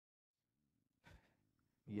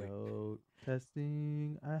Yo,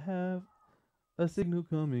 testing. I have a signal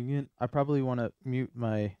coming in. I probably want to mute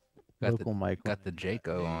my Got the vocal mic when got the I do that.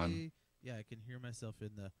 Jaco on. Hey, yeah, I can hear myself in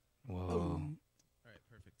the. Whoa. All right,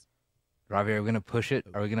 perfect. Robbie, are we gonna push it?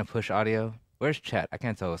 Are we gonna push audio? Where's chat? I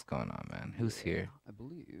can't tell what's going on, man. Who's here? I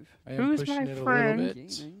believe. I am Who's pushing my it friend? a little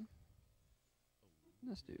bit. Gaming.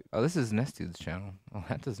 This dude. Oh, this is Nestude's channel. Oh,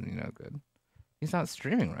 that doesn't mean no good. He's not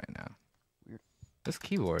streaming right now. Weird. This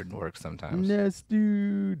keyboard works sometimes. Nest,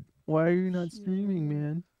 dude. Why are you not streaming,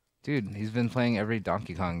 man? Dude, he's been playing every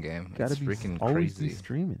Donkey Kong game. Gotta It's be freaking always crazy. be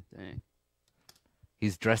streaming. Dang.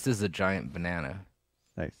 He's dressed as a giant banana.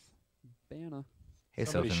 Nice. Banna. Hey,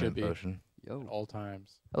 Somebody Self should and be. Potion. At Yo. all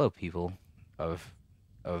times. Hello, people of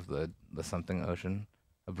the something ocean.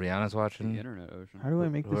 Brianna's The watching. internet ocean. How do I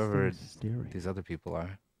make Whoever this thing steering? These other people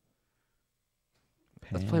are.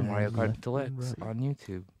 Let's play Mario Kart Deluxe on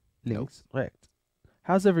YouTube. Links left.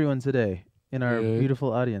 How's everyone today in our Good.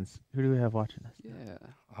 beautiful audience? Who do we have watching us? Yeah.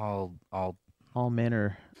 All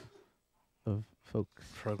manner of folks.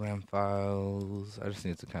 program files. I just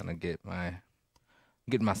need to kind of get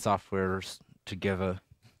my software together.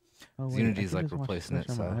 Oh, wait, I Unity's can like just watch replacing Twitch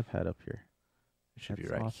it, on my so- iPad up here. It should be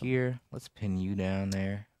That's right awesome. here. Let's pin you down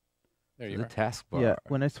there. There to you the are. taskbar. Yeah,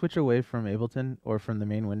 when I switch away from Ableton or from the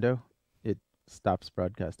main window, it stops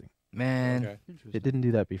broadcasting. Man, Okay. Interesting. It didn't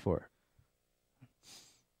do that before.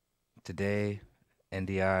 today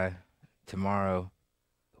NDI, tomorrow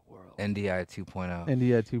The world. NDI 2.0.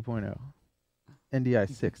 NDI 2.0. NDI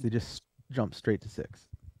 6. They just jumped straight to 6.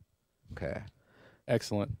 Okay.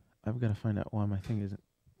 Excellent. I've got to find out why my thing is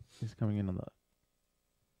coming in on the...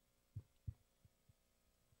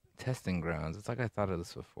 Testing grounds. It's like I thought of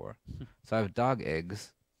this before. So I have dog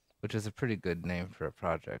eggs, which is a pretty good name for a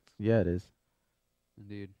project. Yeah, it is.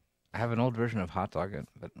 Indeed. I have an old version of hot dog,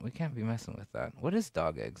 but we can't be messing with that. What is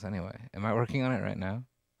dog eggs anyway? Am I working on it right now?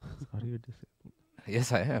 It's audio disabled.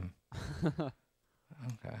 Yes, I am.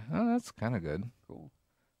 Okay. Oh, that's kind of good. Cool.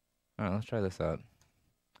 All right, let's try this out.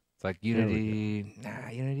 It's like There we go. Unity. Nah,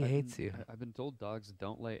 Unity hates you. I've been told dogs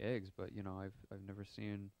don't lay eggs, but you know I've never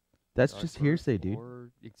seen. That's dog just birth hearsay, dude. or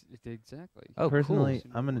exactly. Oh, Personally,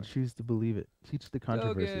 cool. I'm going to choose to believe it. Teach the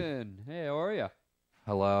controversy. Dogan. Hey, how are ya?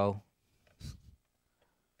 Hello.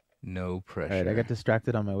 No All pressure. right, I got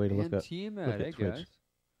distracted on my way to look And up. Tiamat, look at hey Twitch. guys.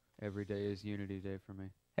 Every day is Unity Day for me.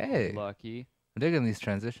 Hey, Lucky. I'm digging these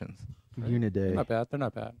transitions. Right. They're Uniday. not bad. They're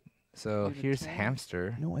not bad. So Unity here's time.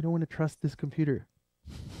 hamster. No, I don't want to trust this computer.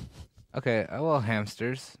 Okay, well,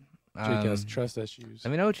 hamsters. Jake has trust issues.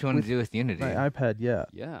 Let me know what you want With to do with Unity. My iPad, yeah.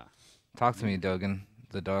 Yeah. Talk to me, Dogan,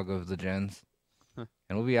 the dog of the gens. Huh.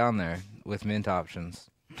 And we'll be on there with mint options.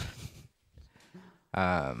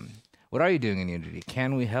 What are you doing in Unity?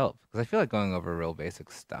 Can we help? Because I feel like going over real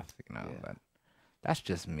basic stuff, you know, Yeah. but that's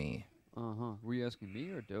just me. Were you asking me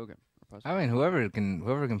or Dogan? Or I mean, whoever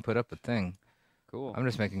can put up a thing. cool. I'm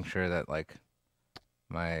just making sure that like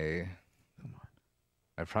my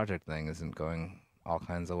project thing isn't going all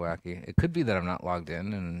kinds of wacky. It could be that I'm not logged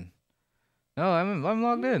in, and no, I'm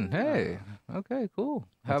logged in. Hey, okay, cool.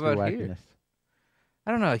 How That's your about here? wackiness.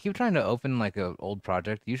 I don't know. I keep trying to open like a old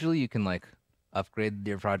project. Usually you can like upgrade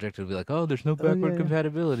your project. It'll be like, oh, there's no Oh, yeah, backward yeah.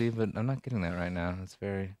 compatibility, but I'm not getting that right now. It's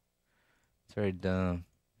very dumb.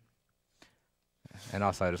 And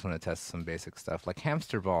also, I just want to test some basic stuff like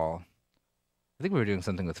hamster ball. I think we were doing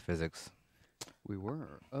something with physics. We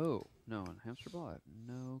were. Oh, no, on Hamster Ball, I have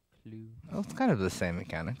no clue. Well, it's kind of the same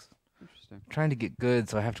mechanics. Interesting. Trying to get good,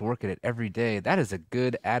 so I have to work at it every day. That is a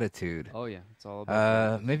good attitude. Oh, yeah, it's all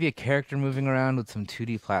about Maybe a character moving around with some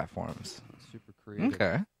 2D platforms. super creative.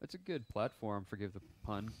 Okay, That's a good platform, forgive the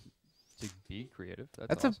pun, to be creative.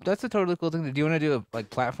 That's awesome. that's a totally cool thing. Do you want to do a like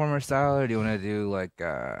platformer style, or do you want to do like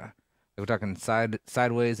we're talking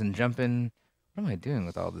sideways and jumping? What am I doing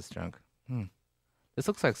with all this junk? This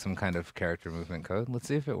looks like some kind of character movement code. Let's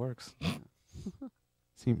see if it works.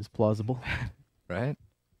 Seems plausible. Right?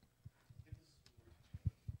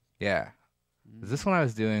 Yeah. Is this when I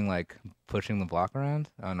was doing like pushing the block around?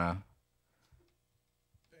 Oh no.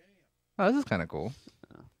 Oh, this is kind of cool.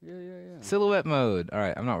 Yeah. Silhouette mode. All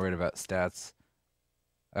right, I'm not worried about stats.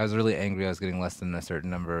 I was really angry. I was getting less than a certain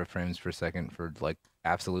number of frames per second for like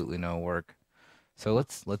absolutely no work. So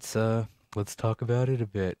let's talk about it a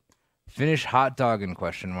bit. Finish hot dogging ?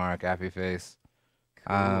 Happy face.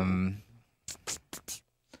 Cool.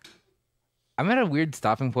 I'm at a weird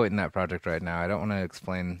stopping point in that project right now. I don't want to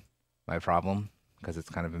explain my problem because it's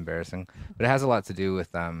kind of embarrassing, but it has a lot to do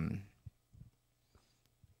with I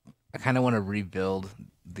kind of want to rebuild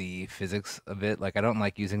the physics a bit. Like I don't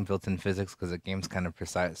like using built-in physics because the game's kind of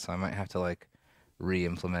precise, so I might have to like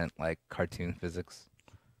re-implement like cartoon physics.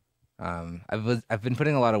 I've been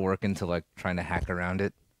putting a lot of work into like trying to hack around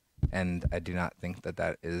it, and I do not think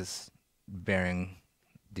that is bearing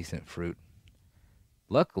decent fruit.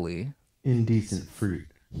 Luckily, Indecent fruit.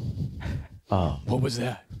 Oh, What was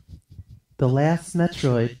that? the last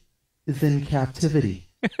Metroid is in captivity.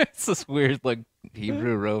 it's this weird like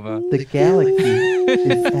Hebrew robot. The galaxy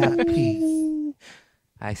is at peace.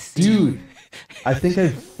 I see. Dude, I think I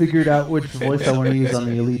figured out which voice I want to use on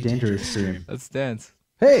the Elite Dangerous stream. Let's dance.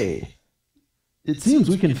 Hey, it seems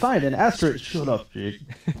we can find an asteroid. Shut up, Jake.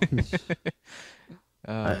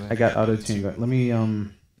 I got auto-tune going. Let me,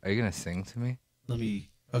 Are you gonna sing to me? Let me.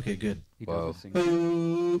 Okay, good. He Whoa. does the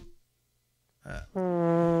sing.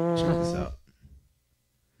 Check this out.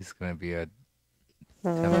 He's gonna be a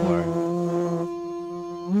Templar.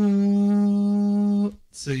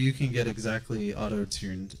 So you can get exactly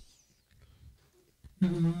auto-tuned.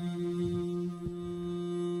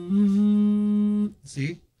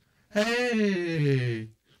 See? Hey!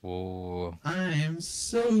 Whoa. I'm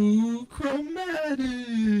so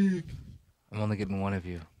chromatic! I'm only getting one of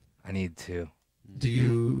you. I need two. Do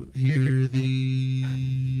you hear the...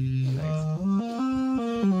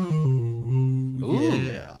 Ooh.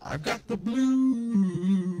 Yeah, I've got the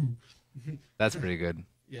blue! That's pretty good.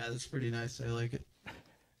 Yeah, that's pretty nice. I like it.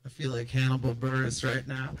 I feel like Hannibal Buress right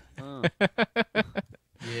now. Oh.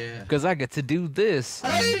 Yeah. Because I get to do this.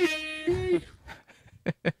 Hey!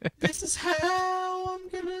 This is how I'm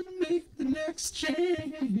gonna make the next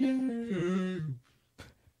change.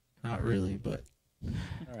 Not really, but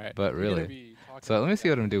All right. But We're gonna really. be talking So let me about see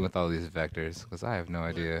what that. I'm doing with all these vectors, because I have no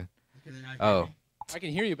idea. Can I not Oh, I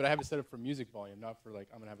can hear you, but I have it set up for music volume, not for like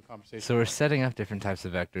I'm gonna have a conversation. so we're setting up different types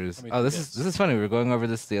of vectors. Let me Oh, do this this. is funny. We were going over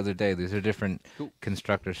this the other day. These are different Cool.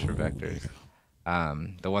 constructors for vectors.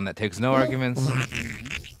 The one that takes no arguments,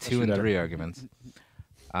 2 and better. 3 arguments.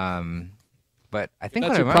 But I think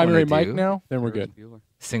That's what I your might primary want to mic do, now. Then we're Ferris good. Bueller.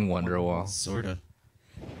 sing Wonderwall. sorta.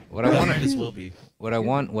 What I want Might as to, well be. what I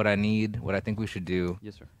want, what I need, what I think we should do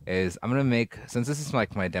Yes, sir. is I'm gonna make, since this is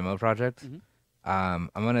like my demo project, Mhm. I'm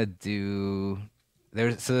gonna do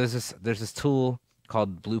there's this tool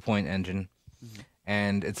called Bluepoint Engine, Mhm.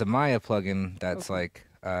 and it's a Maya plugin that's Okay. like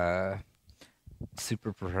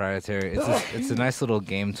super proprietary. It's a nice little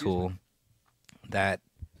game tool that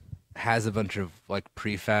has a bunch of like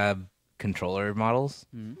prefab controller models,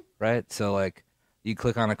 Mhm. right? So like you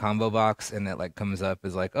click on a combo box and it like comes up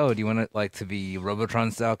as like, oh, do you want it like to be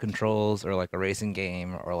Robotron style controls or like a racing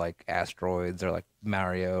game or like asteroids or like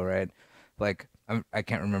Mario, right? Like I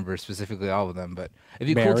can't remember specifically all of them, but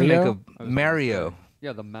it'd be cool to make Mario? a I was gonna Mario. say,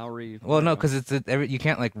 yeah, the Maori. Well, no, because you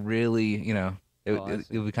can't like really, Oh, I it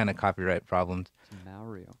see. would be kind of copyright problems. It's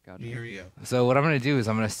Mario. Gotcha. Muriel. So what I'm gonna do is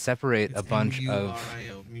I'm gonna separate a It's bunch of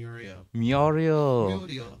M-U-R-I-O. Muriel. Mario.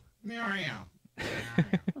 Muriel. Muriel.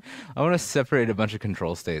 I want to separate a bunch of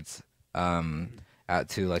control states out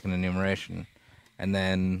to like an enumeration, and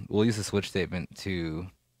then we'll use the switch statement to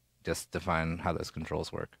just define how those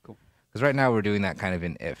controls work. Cool. Because right now we're doing that kind of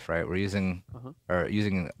in if, right? We're using Uh-huh. or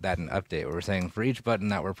using that in update, where we're saying for each button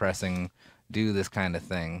that we're pressing, do this kind of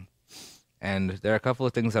thing. And there are a couple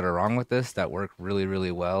of things that are wrong with this that work really,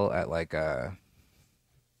 really well at like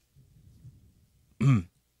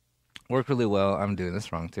work really well. I'm doing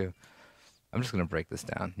this wrong too. I'm just gonna break this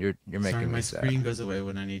down. You're Sorry, making my me sad. screen goes away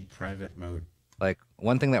when I need private mode. Like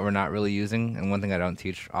one thing that we're not really using, and one thing I don't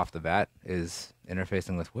teach off the bat is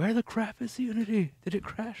interfacing with where the crap is Unity? Did it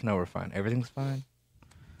crash? No, we're fine. Everything's fine.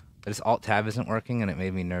 This Alt Tab isn't working, and it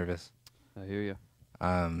made me nervous. I hear you.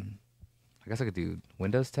 I guess I could do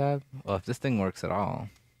Windows Tab. Well, if this thing works at all,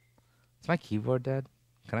 is my keyboard dead?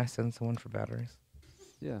 Can I send someone for batteries?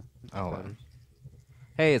 Yeah. it's Oh, better.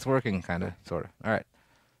 hey, it's working, kind of, sort of. All right.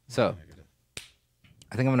 So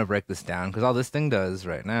I think I'm gonna break this down because all this thing does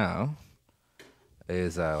right now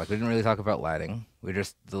is like we didn't really talk about lighting. We're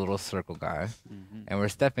just the little circle guy, Mhm. and we're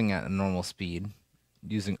stepping at a normal speed,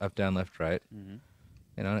 using up, down, left, right. Mhm.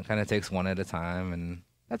 You know, and it kind of takes one at a time, and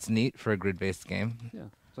that's neat for a grid-based game. Yeah.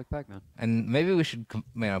 It's like Pac-Man. And maybe we should,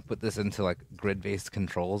 put this into like grid-based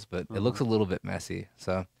controls, but it looks a little bit messy.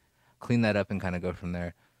 So clean that up and kind of go from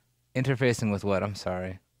there. Interfacing with what? I'm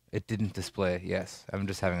sorry. It didn't display. Yes, I'm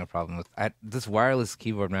just having a problem with this wireless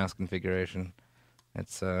keyboard mouse configuration.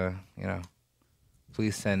 It's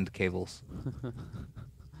please send cables.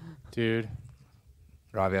 Dude.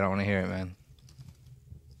 Robbie, I don't want to hear it, man.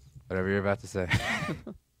 Whatever you're about to say.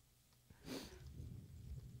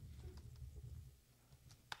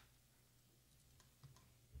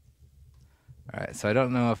 All right, so I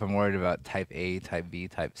don't know if I'm worried about type A, type B,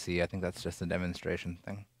 type C. I think that's just a demonstration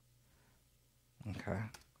thing. Okay.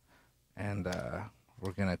 And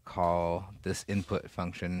we're going to call this input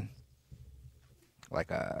function like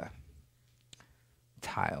a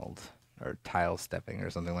tiled or tile stepping or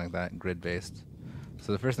something like that, grid based.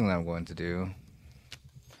 So the first thing that I'm going to do,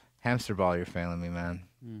 hamster ball, you're failing me, man.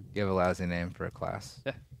 You have a lousy name for a class.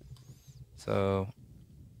 Yeah. So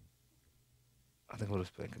I think we'll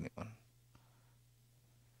just pick a new one.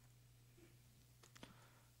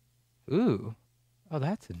 Ooh. Oh,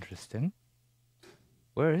 that's interesting.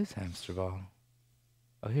 Where is hamster ball?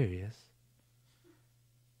 Oh, here he is.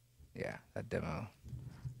 Yeah, that demo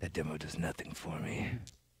does nothing for me.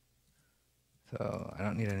 So I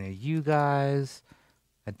don't need any of you guys.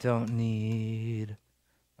 I don't need,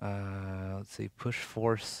 let's see, push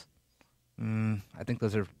force. I think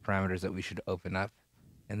those are parameters that we should open up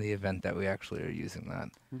in the event that we actually are using that.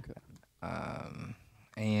 Okay.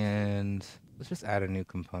 And let's just add a new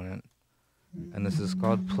component. And this is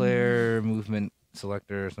called player movement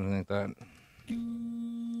selector or something like that.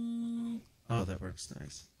 Oh, that works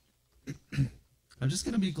nice. I'm just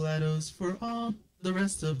gonna be GLaDOS for all the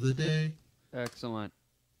rest of the day. Excellent.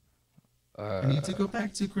 I need to go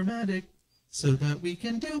back to chromatic so that we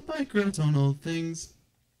can do microtonal things.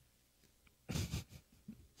 I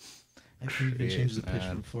can even change the pitch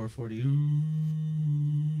from 440.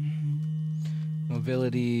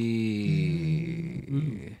 Mobility.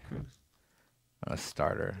 A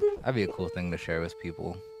starter. That'd be a cool thing to share with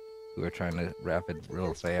people who are trying to wrap it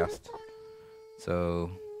real fast. So,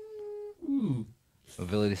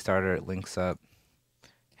 mobility starter, it links up.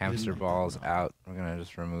 Hamster balls out. We're gonna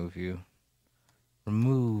just remove you.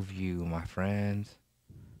 Remove you, my friend.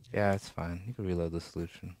 Yeah, it's fine. You can reload the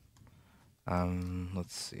solution.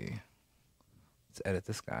 Let's see. Let's edit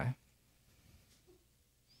this guy.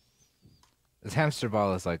 This hamster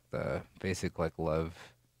ball is like the basic like love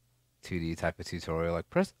 2D type of tutorial. Like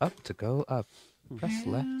press up to go up. Press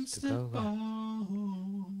left to go left.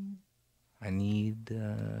 I need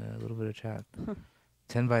a little bit of chat.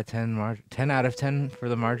 10 by 10 margin. 10 out of 10 for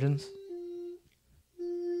the margins.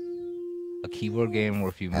 A keyboard game where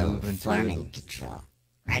if you move into it. Control.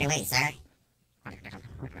 Right away, sir.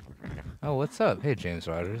 Oh, what's up? Hey, James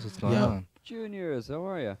Rogers. What's going on? Juniors, how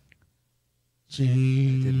are you?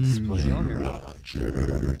 Didn't split it. On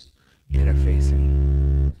here.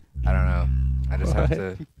 Interfacing. I don't know. I just have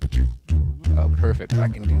to. Oh, perfect. I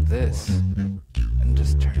can do this. And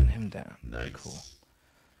just turn him down. Nice. Cool.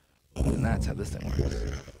 And that's how this thing works.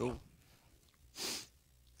 Cool.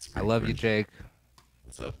 I love you, Jake.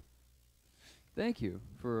 What's up? Thank you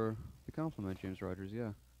for the compliment, James Rogers.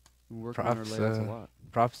 Yeah. Been working on our Props, layouts a lot.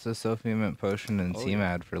 props to Sophie Mint Potion and Oh,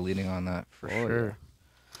 T-Mad for leading on that for sure.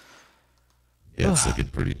 Yeah, it's looking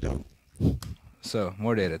pretty dope. So,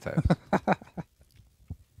 more data types.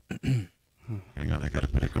 Hang on, I gotta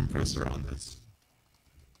put a compressor on this.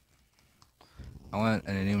 I want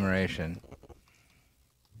an enumeration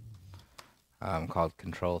called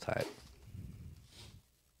control type.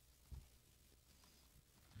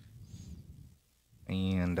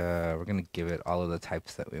 And we're going to give it all of the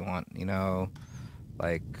types that we want, you know,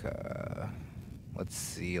 like, let's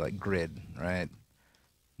see, like grid, right?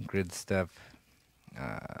 Grid step,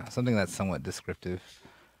 something that's somewhat descriptive.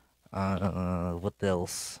 What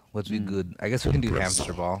else? What'd be good? I guess we can do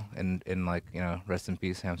hamster ball and like, you know, rest in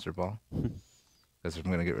peace, hamster ball. Because I'm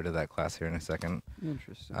going to get rid of that class here in a second.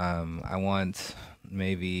 Interesting. I want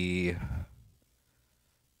maybe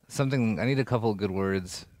something. I need a couple of good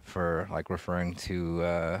words for like referring to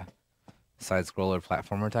side scroller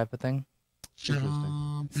platformer type of thing.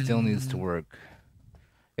 Interesting. Still needs to work.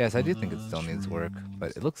 Yes, I do think it still needs work,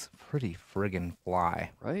 but it looks pretty friggin'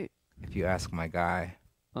 fly, Right? if you ask my guy.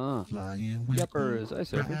 Yuppers. I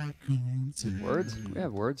said words. We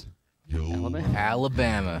have words. Alabama.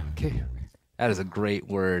 Alabama. Okay. That is a great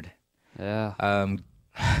word. Yeah.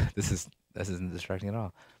 This isn't distracting at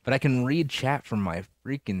all. But I can read chat from my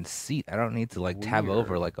freaking seat. I don't need to like tab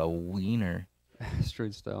over like a wiener.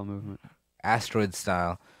 Asteroid style movement. Asteroid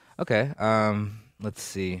style. Okay. Let's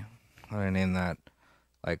see. How do I name that?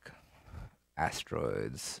 Like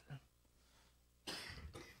asteroids.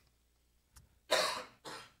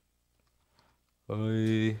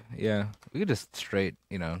 Yeah. We could just straight,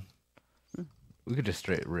 you know. We could just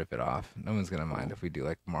straight rip it off. No one's gonna mind if we do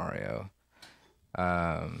like Mario.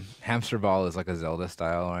 Hamster ball is like a Zelda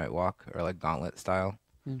style, right? Walk or like gauntlet style.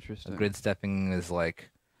 Interesting. Grid stepping is like,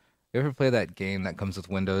 you ever play that game that comes with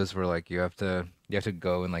windows where like you have to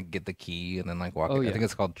go and like get the key and then like walk. Oh, I yeah. think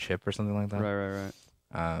it's called Chip or something like that. Right.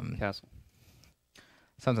 Castle.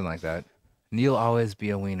 Something like that. And you'll always be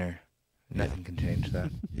a wiener. Nothing can change that.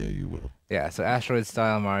 Yeah, you will. Yeah. So asteroid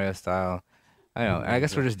style, Mario style. I don't know. I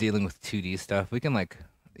guess we're just dealing with 2D stuff. We can like,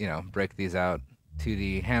 you know, break these out.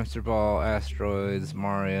 2D hamster ball, asteroids,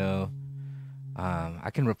 Mario. I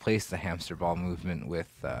can replace the hamster ball movement with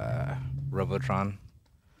Robotron,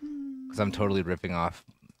 because I'm totally ripping off.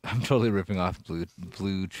 I'm totally ripping off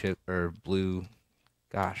blue chip or blue,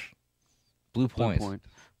 gosh, Blue Blue Point. Point.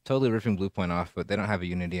 Totally ripping Blue Point off, but they don't have a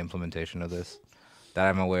Unity implementation of this that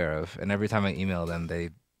I'm aware of. And every time I email them, they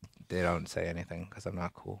don't say anything because I'm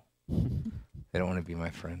not cool. They don't want to be my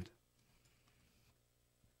friend.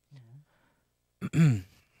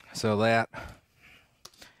 So that,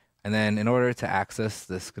 and then in order to access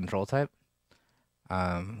this control type,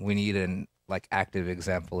 we need an active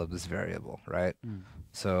example of this variable, right?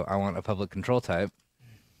 So I want a public control type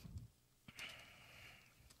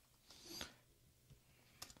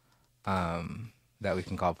that we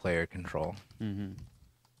can call player control. Mm-hmm.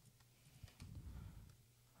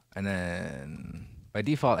 And then by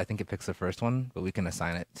default, I think it picks the first one, but we can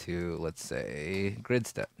assign it to, let's say, grid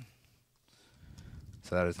step.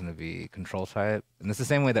 So that is going to be control type. And it's the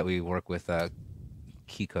same way that we work with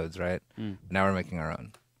key codes, right? Now we're making our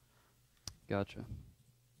own. Gotcha.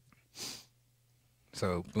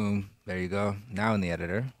 So boom, there you go. Now in the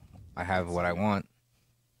editor, I have what I want.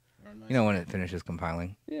 You know, when it finishes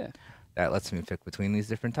compiling. Yeah. That lets me pick between these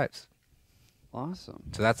different types. Awesome.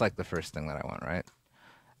 So that's like the first thing that I want, right?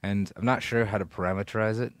 And I'm not sure how to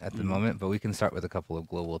parameterize it at the moment, but we can start with a couple of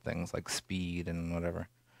global things like speed and whatever.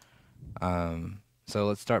 So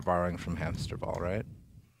let's start borrowing from hamster ball, right?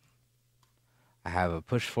 I have a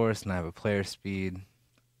push force and I have a player speed.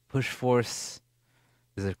 Push force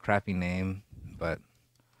is a crappy name, but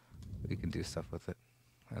we can do stuff with it.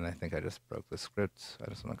 And I think I just broke the script. I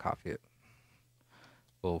just want to copy it.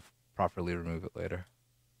 We'll properly remove it later.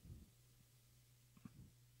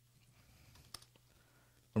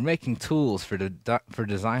 We're making tools for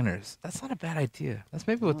designers. That's not a bad idea. That's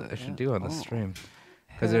maybe what I should do on this stream.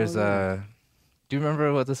 Because there's a... Do you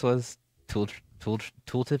remember what this was?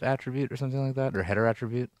 Tooltip attribute or something like that? Or header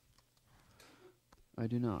attribute? I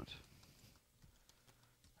do not.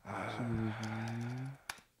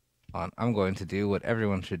 I'm going to do what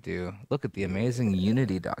everyone should do. Look at the amazing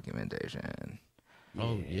Unity documentation.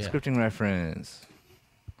 Oh, yeah. Scripting reference.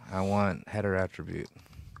 I want header attribute.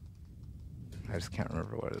 I just can't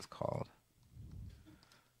remember what it's called.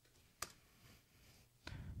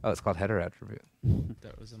 Oh, it's called header attribute.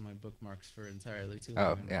 That was on my bookmarks for entirely too Oh,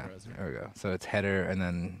 long. in the yeah. browser. There we go. So it's header and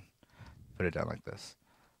then put it down like this.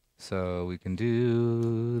 So we can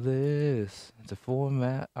do this to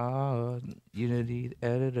format our Unity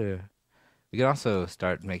editor. We can also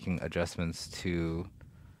start making adjustments to,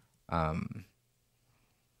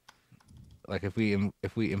 like if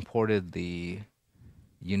we imported the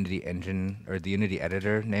Unity engine or the Unity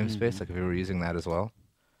editor namespace, like if we were using that as well,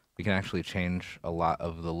 we can actually change a lot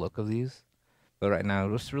of the look of these. But right now,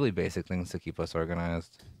 just really basic things to keep us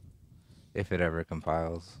organized. If it ever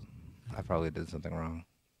compiles, I probably did something wrong.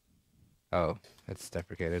 Oh, it's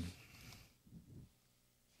deprecated.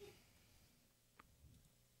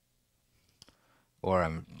 Or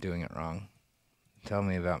I'm doing it wrong. Tell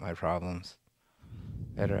me about my problems.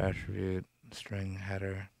 Header attribute, string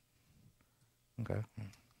header. Okay.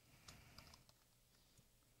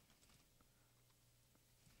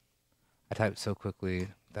 I typed so quickly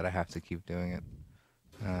that I have to keep doing it.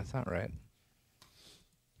 That's not right.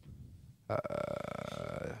 I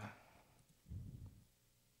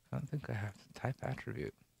don't think I have to type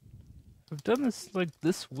attribute. I've done this like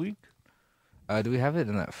this week. Do we have it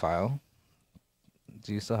in that file?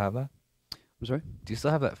 Do you still have that? I'm sorry? Do you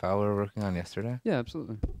still have that file we were working on yesterday? Yeah,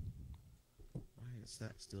 absolutely. Why is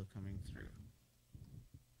that still coming through?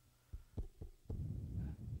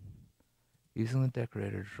 Using the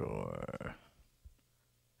decorator drawer.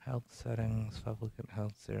 Health settings, publican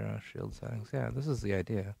health 0, shield settings. Yeah, this is the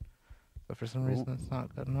idea. But for some reason it's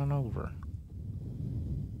not gotten on over.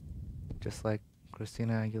 Just like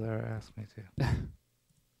Christina Aguilera asked me to. How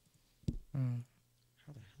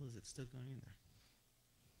the hell is it still going in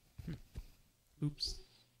there? Oops.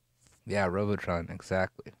 Yeah, Robotron,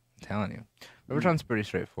 exactly. I'm telling you. Robotron's pretty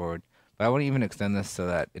straightforward. But I want to even extend this so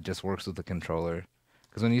that it just works with the controller.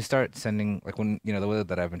 Because when you start sending, like when, the way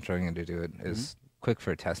that I've been showing you to do it is quick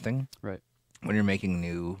for testing. Right. When you're making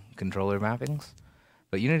new controller mappings.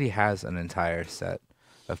 But Unity has an entire set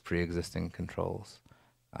of pre-existing controls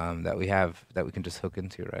that we can just hook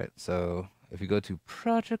into, right? So if you go to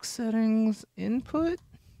project settings, input,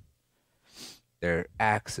 there are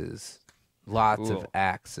axes, lots of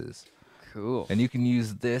axes. Cool. And you can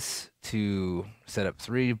use this to set up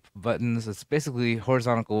 3 buttons. It's basically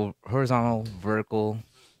horizontal, vertical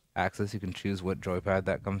axis. You can choose what joypad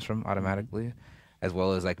that comes from automatically, as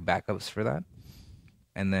well as like backups for that.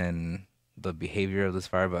 And then the behavior of those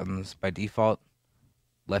fire buttons. By default,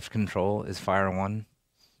 left control is fire 1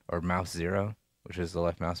 or mouse 0, which is the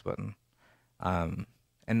left mouse button. And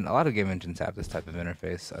a lot of game engines have this type of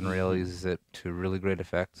interface. Unreal uses it to really great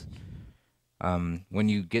effect. When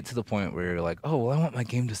you get to the point where you're like, oh, well, I want my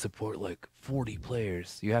game to support like 40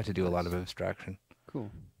 players, you have to do a lot of abstraction. Cool.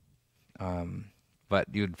 But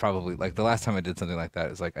you'd probably, like, the last time I did something like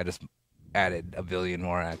that, is like I just added a billion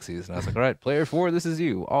more axes, and I was like, all right, player 4, this is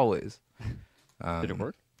you, always. Did it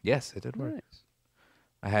work? Yes, it did work. Nice.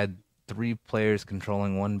 I had 3 players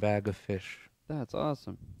controlling 1 bag of fish. That's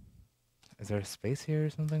awesome. Is there a space here or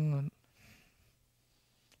something?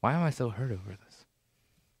 Why am I so hurt over this?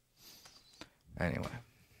 Anyway.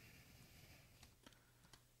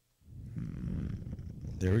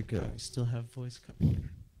 There we go. I still have voice coming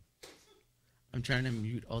here. I'm trying to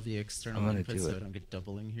mute all the external I'm gonna inputs do so it. I don't get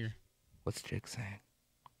doubling here. What's Jake saying?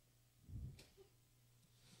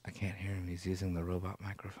 I can't hear him. He's using the robot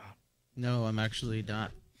microphone. No, I'm actually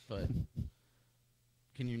not, but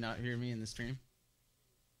can you not hear me in the stream?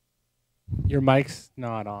 Your mic's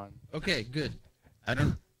not on. Okay, good. I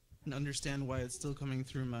don't understand why it's still coming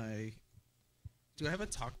through my... Do I have a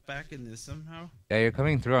talkback in this somehow? Yeah, you're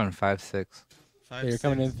coming through on 5.6. Five, Yeah, you're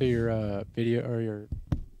coming in six, through your video or your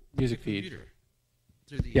music feed. computer.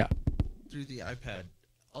 Through the, Yeah. Through the iPad.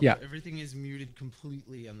 Yeah. Everything is muted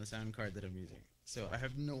completely on the sound card that I'm using. So I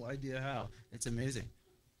have no idea how. It's amazing.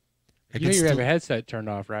 You know you have a headset turned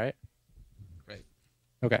off, right? Right.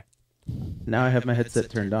 Okay. Now I have my headset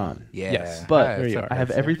turned on. Yeah. Yes. But There you are. I have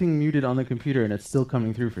That's it. everything muted on the computer and it's still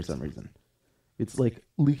coming through for some reason. It's like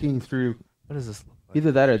leaking through. What does this look like?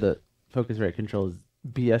 Either that or the Focusrite control is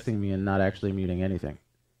BSing me and not actually muting anything.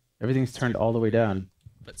 Everything's turned all the way down.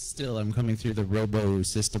 But still, I'm coming through the robo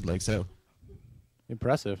system like so.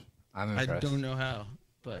 Impressive. I'm I impressed. don't know how,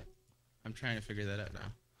 but I'm trying to figure that out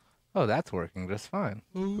now. Oh, that's working just fine.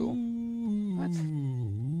 Cool.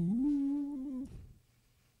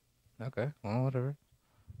 Okay, well, whatever.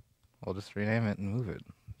 We'll just rename it and move it.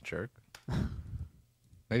 Jerk.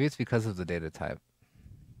 Maybe it's because of the data type.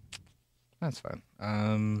 That's fine.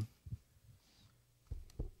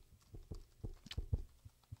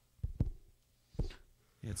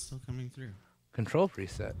 Yeah, it's still coming through. Control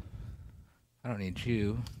preset. I don't need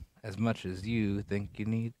you as much as you think you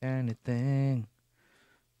need anything.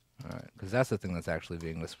 Alright, because that's the thing that's actually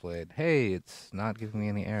being displayed. Hey, it's not giving me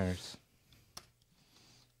any errors.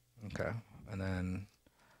 Okay, and then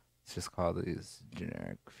let's just call these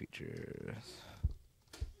generic features.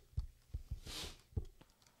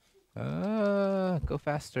 Go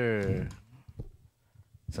faster.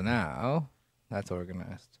 So now, that's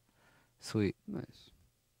organized. Sweet. Nice.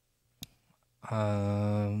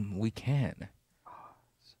 We can.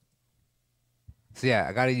 So yeah,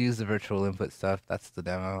 I gotta use the virtual input stuff. That's the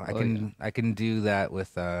demo. I can do that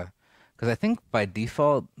with because I think by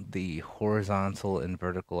default the horizontal and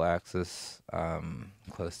vertical axis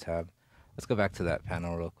close tab. Let's go back to that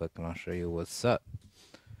panel real quick and I'll show you what's up.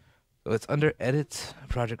 So it's under Edit,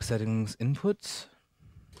 Project Settings, Inputs.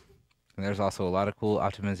 And there's also a lot of cool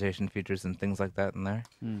optimization features and things like that in there.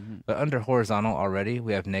 Mm-hmm. But under horizontal already,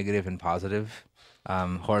 we have negative and positive.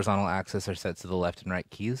 Horizontal axis are set to the left and right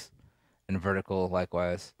keys. And vertical,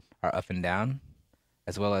 likewise, are up and down,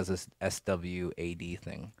 as well as this SWAD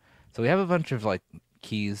thing. So we have a bunch of like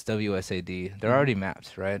keys, WSAD. They're already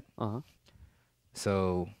mapped, right? Uh-huh.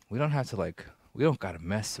 So we don't have to we don't gotta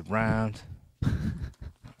mess around.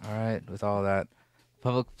 All right, with all that.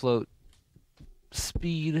 Public float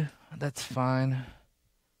speed, that's fine.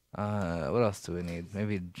 What else do we need?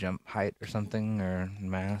 Maybe jump height or something, or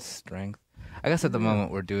mass, strength. I guess at the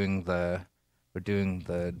moment we're doing the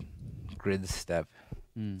grid step.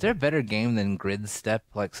 Is there a better game than grid step?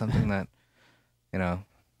 Like something that,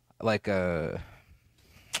 like what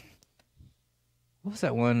was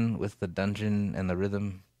that one with the dungeon and the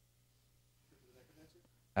rhythm?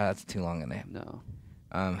 That's too long a name. No.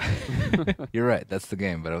 You're right. That's the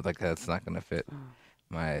game, but I was like, that's not gonna fit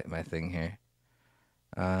my thing here.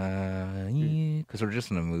 Because we're just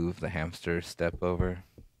gonna move the hamster step over.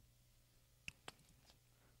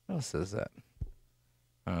 What else is that?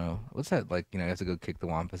 I don't know. What's that like? You have to go kick the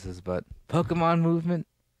Wampus's butt. Pokemon movement.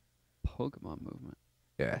 Pokemon movement.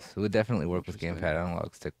 Yes, it would definitely work with Interesting. gamepad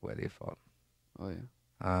analog stick by default. Oh,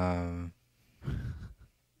 yeah.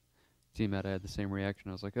 T-Matt, I had the same reaction.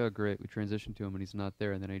 I was like, oh, great. We transitioned to him, and he's not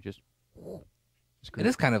there. And then I just... It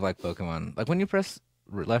is kind of like Pokemon. Like when you press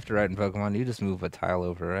left or right in Pokemon, you just move a tile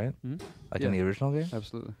over, right? Hmm? Like Yeah. in the original game?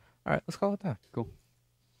 Absolutely. All right, let's call it that. Cool.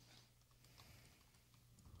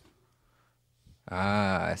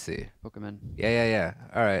 Ah, I see. Pokemon. Yeah.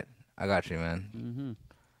 All right, I got you, man. Mm-hmm.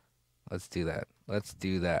 Let's do that.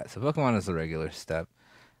 So Pokemon is the regular step.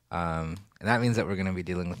 And that means that we're going to be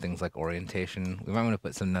dealing with things like orientation. We might want to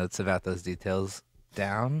put some notes about those details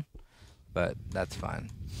down, but that's fine.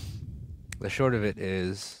 The short of it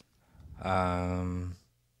is, let's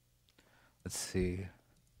see.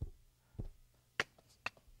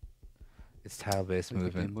 It's tile-based Like the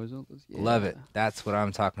movement. Game Boy Zeldas? Love it. Yeah. That's what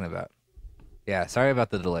I'm talking about. Yeah, sorry about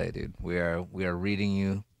the delay, dude. We are reading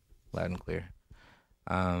you loud and clear.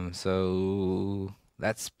 So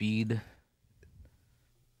that speed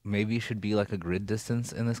maybe should be like a grid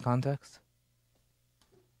distance in this context.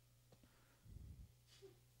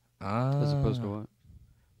 As opposed to what?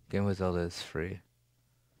 Game Boy Zelda is free.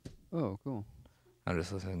 Oh, cool. I'm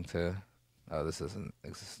just listening to. Oh, this doesn't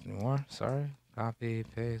exist anymore. Sorry. Copy,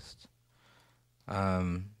 paste.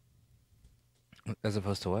 As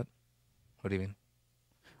opposed to what? What do you mean?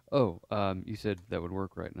 Oh, you said that would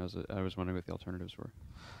work, right? And I was wondering what the alternatives were.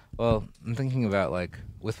 Well, I'm thinking about like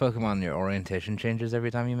with Pokemon, your orientation changes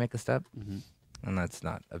every time you make a step, Mm-hmm. and that's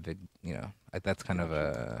not a big, that's kind of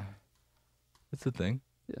a. It's a thing.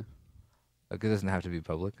 Yeah. Like it doesn't have to be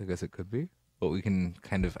public. I guess it could be, but we can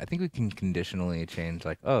kind of. I think we can conditionally change.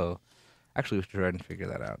 Like, oh, actually, we should try and figure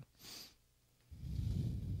that out.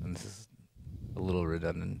 And this is a little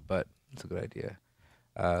redundant, but it's a good idea.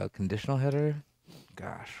 Conditional header.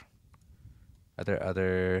 Gosh. Are there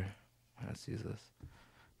other? Let's use this.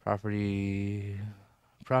 Property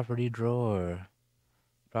drawer.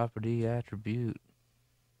 Property attribute.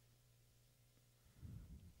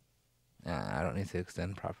 I don't need to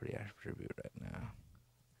extend property attribute right now.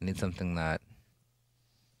 I need something that.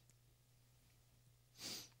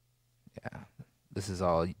 Yeah, this is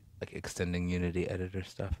all like extending Unity editor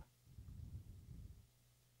stuff.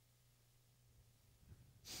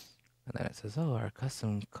 And then it says, oh, our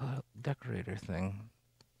custom decorator thing.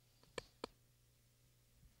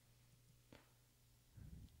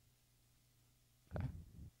 Okay.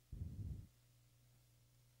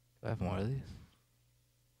 Do I have more of these?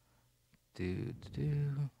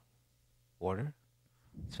 Order.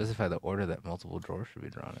 Specify the order that multiple drawers should be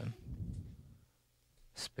drawn in.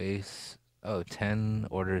 Space. Oh, 10,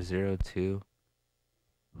 order 0, 2.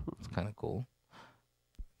 It's kind of cool.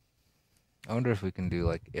 I wonder if we can do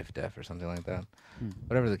like if def or something like that.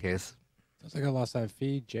 Whatever the case. Sounds like I lost that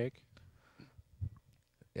feed, Jake.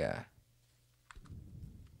 Yeah.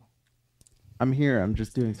 I'm here. I'm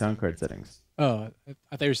just doing sound card settings. Oh, I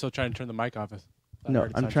thought you were still trying to turn the mic off. No,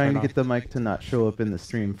 I'm trying to get the mic to not show up in the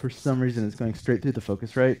stream. For some reason, it's going straight through the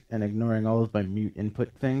Focusrite and ignoring all of my mute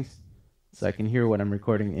input things, so I can hear what I'm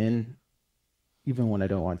recording in, even when I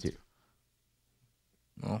don't want to.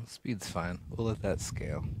 Well, speed's fine. We'll let that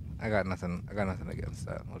scale. I got nothing against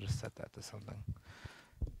that. We'll just set that to something.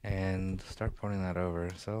 And start porting that over.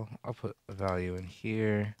 So I'll put a value in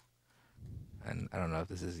here. And I don't know if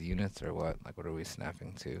this is units or what. Like, what are we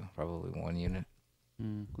snapping to? Probably 1 unit.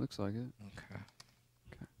 Looks like it. Okay.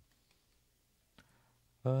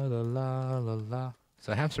 La la la la la.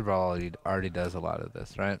 So Hamster Ball already does a lot of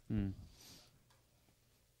this, right?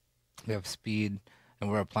 We have speed,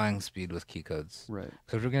 and we're applying speed with key codes. Right.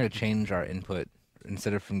 So if we're going to change our input,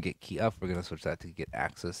 instead of from get key up, we're going to switch that to get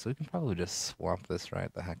access. So we can probably just swap this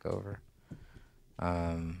right the heck over.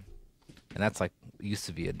 And that's like, used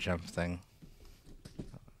to be a jump thing.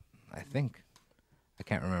 I think. I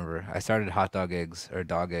can't remember. I started hot dog eggs, or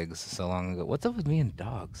dog eggs, so long ago. What's up with me and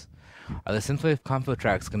dogs? Are the synthwave compo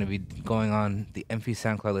tracks going to be going on the MP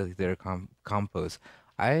SoundCloud Theater compos?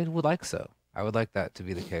 I would like so. I would like that to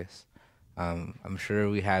be the case. I'm sure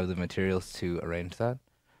we have the materials to arrange that.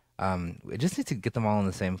 We just need to get them all in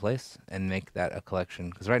the same place and make that a collection.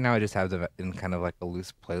 Because right now I just have them in kind of like a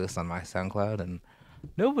loose playlist on my SoundCloud, and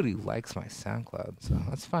nobody likes my SoundCloud, so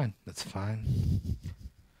that's fine. That's fine.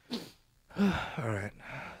 All right,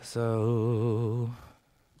 so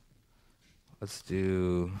let's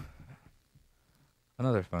do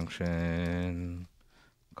another function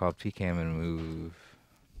called pcam and move.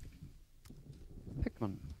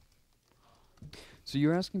 Pikmin. So you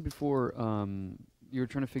were asking before, you were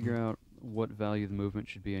trying to figure out what value the movement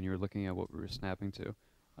should be, and you were looking at what we were snapping to.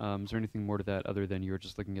 Is there anything more to that other than you were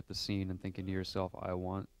just looking at the scene and thinking to yourself, I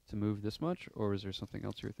want to move this much, or is there something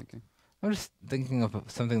else you were thinking? I'm just thinking of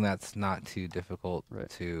something that's not too difficult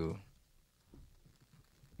to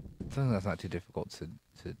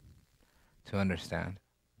understand.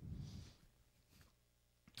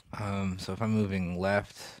 So if I'm moving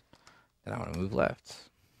left, then I want to move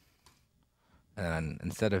left. And then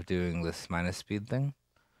instead of doing this minus speed thing,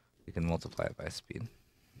 we can multiply it by speed.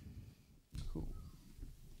 Cool.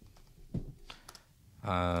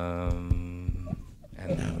 And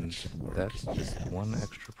then that's just one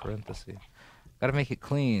extra parenthesis. Gotta make it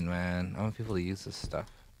clean, man. I want people to use this stuff.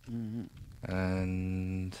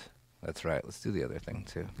 And that's right. Let's do the other thing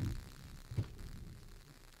too.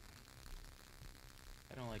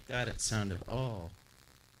 I don't like that sound at all.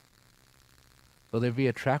 Will there be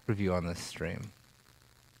a track review on this stream?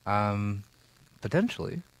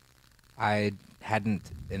 Potentially. I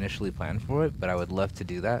hadn't initially planned for it, but I would love to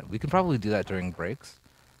do that. We could probably do that during breaks,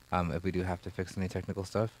 if we do have to fix any technical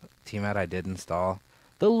stuff. TMAT, I did install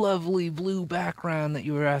the lovely blue background that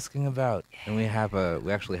you were asking about, and we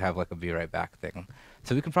actually have like a be right back thing,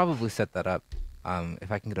 so we could probably set that up.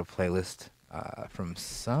 If I can get a playlist from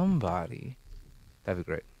somebody, that'd be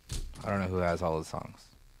great. I don't know who has all the songs,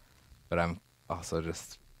 but I'm also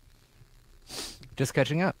just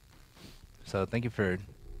catching up. So thank you for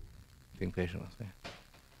being patient with me.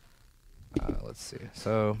 Let's see.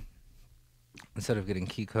 So instead of getting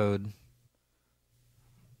key code,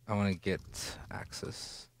 I want to get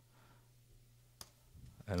axis,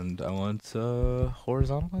 and I want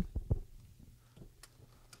horizontal.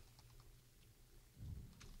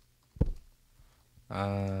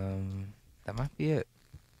 That might be it.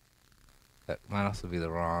 That might also be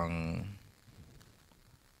the wrong.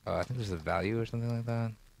 Oh, I think there's a value or something like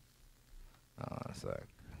that. Oh, a sec.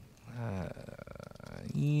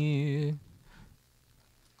 Yeah.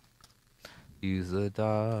 Use the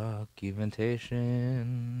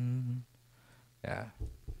documentation. Yeah.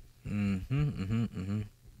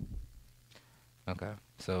 Okay.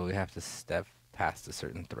 So we have to step past a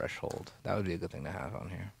certain threshold. That would be a good thing to have on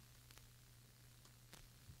here.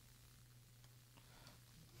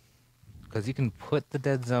 Because you can put the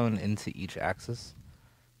dead zone into each axis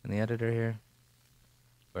in the editor here.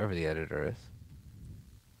 Wherever the editor is.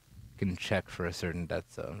 You can check for a certain dead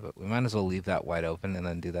zone, but we might as well leave that wide open and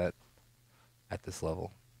then do that at this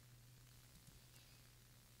level.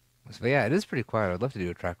 So yeah, it is pretty quiet. I'd love to do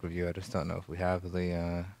a track review. I just don't know if we have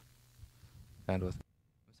the bandwidth.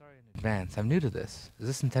 I'm sorry in advance. I'm new to this. Is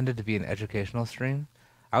this intended to be an educational stream?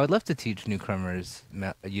 I would love to teach newcomers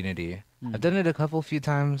Unity. I've done it a few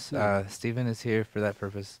times. Steven is here for that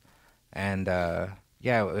purpose. And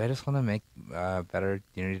yeah, I just want to make better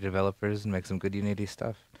Unity developers and make some good Unity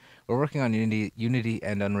stuff. We're working on Unity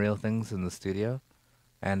and Unreal things in the studio.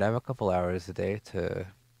 And I have a couple hours a day to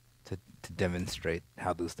demonstrate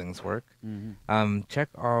how those things work. Check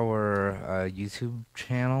our YouTube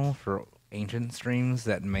channel for ancient streams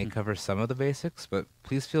that may cover some of the basics, but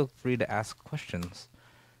please feel free to ask questions,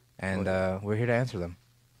 and we're here to answer them.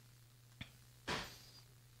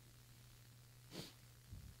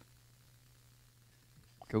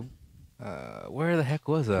 Cool. Where the heck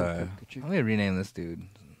was I? Cool. Let me rename this dude.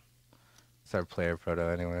 It's our player proto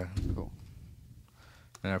anyway. Cool.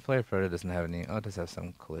 And our player proto doesn't have any. Oh, it does have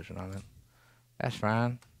some collision on it. That's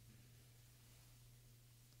fine.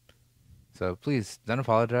 So please don't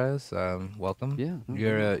apologize. Welcome. Yeah.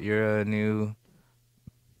 You're a new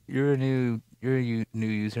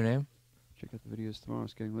username. Check out the videos tomorrow.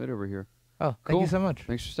 It's getting late over here. Oh, thank you so much.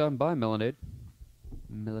 Thanks for stopping by, Melanade.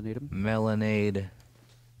 Melanade.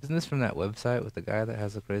 Isn't this from that website with the guy that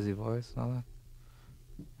has a crazy voice and all that?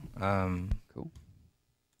 Cool.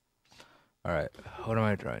 All right. What am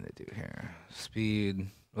I trying to do here? Speed.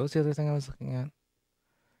 What was the other thing I was looking at?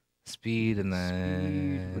 Speed and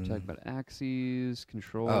then... We're talking about axes,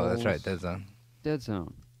 controls. Oh, that's right. Dead zone. Dead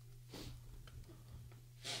zone.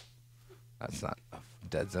 That's not a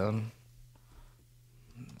dead zone.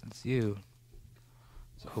 That's you.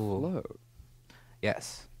 It's Cool. a float.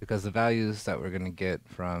 Yes, because the values that we're going to get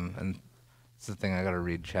from... And it's the thing I got to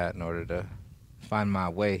read chat in order to find my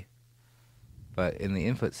way. But in the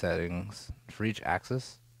input settings, for each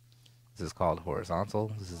axis, this is called horizontal.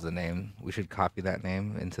 This is the name. We should copy that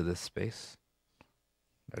name into this space.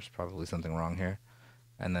 There's probably something wrong here.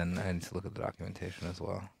 And then I need to look at the documentation as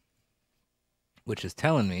well. Which is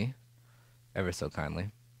telling me, ever so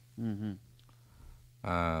kindly,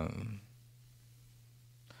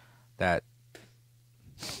 that...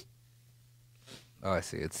 Oh, I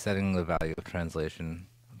see. It's setting the value of translation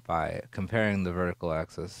by comparing the vertical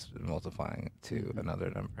axis and multiplying it to another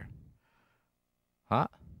number. Huh?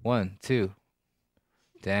 1, 2.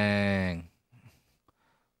 Dang.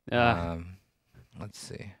 Let's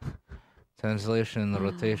see. Translation, the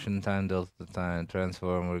rotation time, delta time,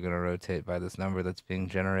 transform. We're going to rotate by this number that's being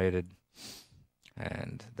generated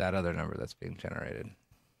and that other number that's being generated.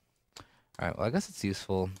 All right. Well, I guess it's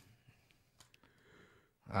useful.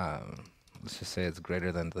 Let's just say it's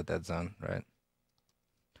greater than the dead zone, right?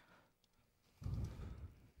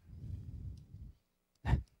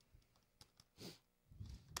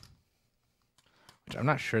 Which I'm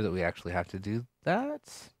not sure that we actually have to do that,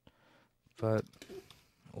 but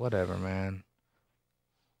whatever, man.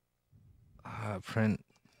 Print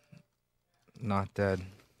not dead.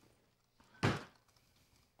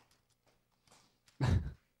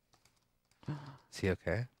 Is he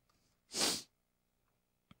okay?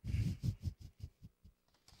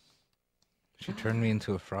 She turned me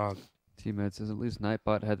into a frog. T-Med says at least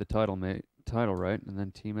Nightbot had the title right, and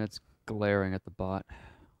then T-Med's glaring at the bot.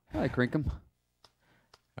 Hi, Crinkum.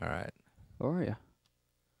 All right. How are you?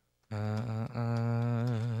 Do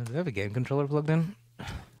I have a game controller plugged in?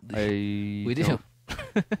 We do.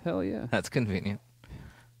 Hell yeah. That's convenient.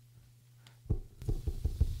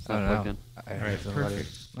 It's not plugged in. I All right,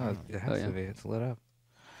 perfect. No, it has yeah. to be. It's lit up.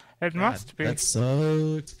 It God, must be. That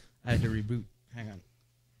sucked. I had to reboot. Hang on.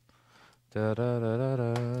 Da, da, da, da,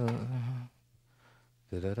 da.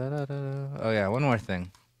 Da, da, da, da, da. Oh yeah, one more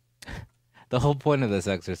thing. The whole point of this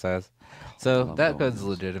exercise. So that code's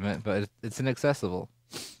legitimate, but it's inaccessible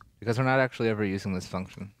because we're not actually ever using this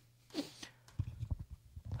function.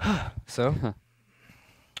 So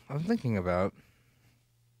I'm thinking about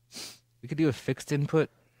we could do a fixed input,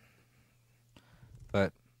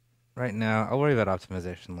 but right now I'll worry about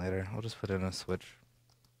optimization later. I'll just put in a switch.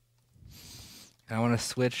 And I want to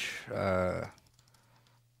switch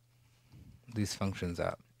these functions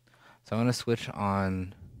out. So I want to switch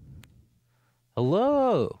on.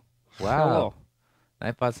 Hello. Wow. Hello.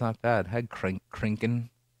 Nightbot's not bad. Hi, Crinkin.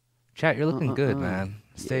 Chat, you're looking good, man.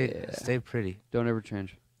 Stay pretty. Don't ever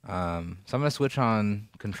change. So I'm gonna switch on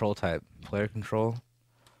control type, player control.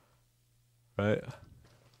 Right.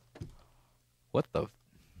 What the?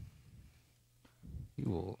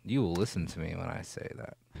 You will listen to me when I say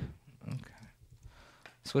that. Okay.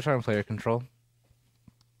 Switch on player control.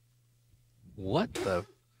 What the?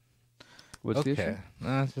 What's the issue? Okay.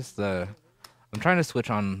 No, it's just the. I'm trying to switch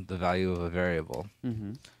on the value of a variable,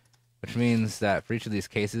 which means that for each of these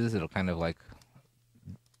cases, it'll kind of like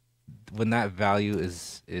when that value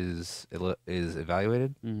is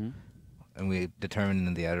evaluated, and we determine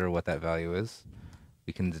in the editor what that value is,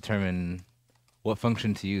 we can determine what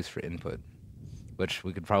function to use for input, which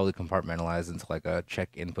we could probably compartmentalize into like a check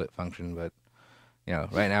input function, but you know,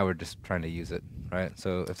 right now we're just trying to use it, right?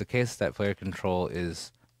 So if the case that player control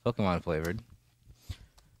is Pokemon flavored,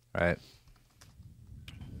 right?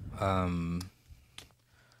 We're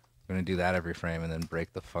gonna do that every frame and then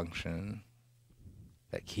break the function.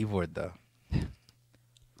 That keyboard though.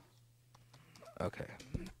 Okay.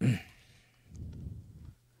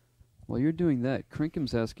 While you're doing that,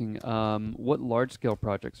 Crinkum's asking, what large-scale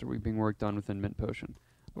projects are we being worked on within Mint Potion?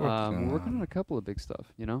 We're working on a couple of big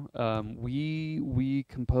stuff, you know. We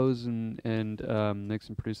compose and mix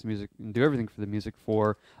and produce the music and do everything for the music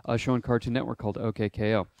for a show on Cartoon Network called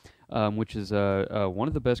OKKO, which is one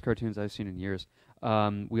of the best cartoons I've seen in years.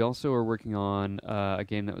 We also are working on a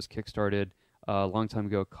game that was kickstarted a long time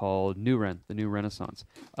ago called NuRen, the New Renaissance,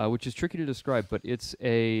 which is tricky to describe, but it's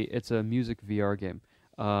a music VR game,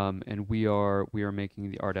 and we are making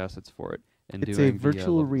the art assets for it. And It's doing a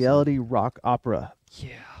virtual reality rock opera.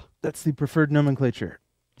 Yeah. That's the preferred nomenclature.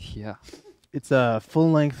 Yeah. It's a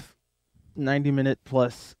full-length, 90-minute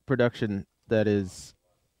plus production that is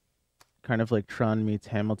kind of like Tron meets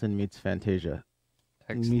Hamilton meets Fantasia.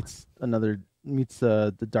 Excellent. Meets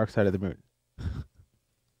the Dark Side of the Moon.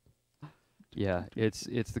 Yeah, it's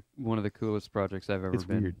one of the coolest projects I've ever It's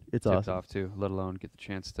been weird. It's tipped awesome. off to, let alone get the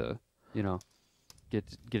chance to, you know, get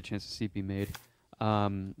a chance to see it be made.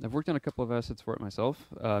 I've worked on a couple of assets for it myself.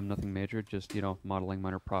 Nothing major, just you know, modeling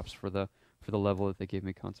minor props for the level that they gave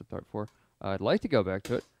me concept art for. I'd like to go back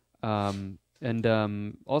to it. And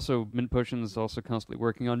also, Mint Potion is also constantly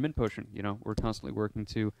working on Mint Potion. You know, we're constantly working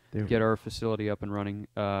to get our facility up and running.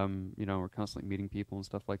 You know, we're constantly meeting people and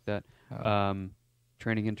stuff like that.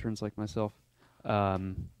 Training interns like myself.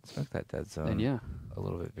 Let's make that dead zone. And yeah, a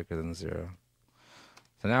little bit bigger than 0.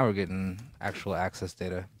 So now we're getting actual access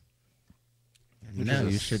data. And now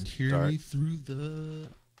you should hear me through the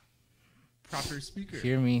proper speaker.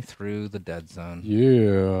 Hear me through the dead zone.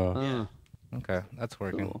 Yeah. Okay, that's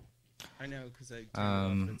working. Cool. I know, because I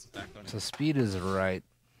turned it off, it's back on. So speed is right.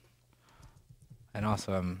 And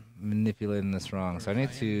also I'm manipulating this wrong. So I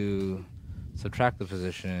need to subtract the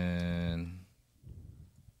position.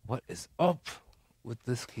 What is up with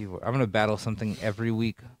this keyboard? I'm going to battle something every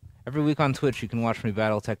week. Every week on Twitch you can watch me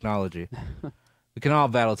battle technology. We can all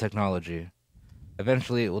battle technology.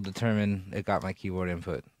 Eventually it will determine it got my keyboard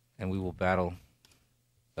input. And we will battle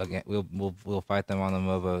again. We'll fight them on the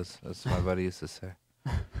Mobos, as my buddy used to say.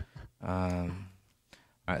 Alright,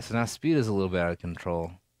 so now speed is a little bit out of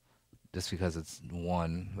control. Just because it's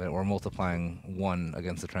 1. But we're multiplying 1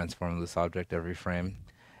 against the transform of this object every frame.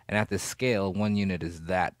 And at this scale, 1 unit is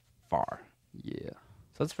that far. Yeah.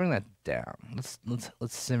 So let's bring that down. Let's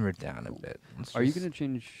simmer down a bit. Are you gonna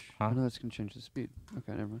change? Huh? Oh, no, that's gonna change the speed.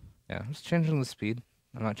 Okay, never mind. Yeah, I'm just changing the speed.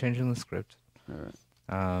 I'm not changing the script. All right.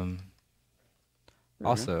 There we go.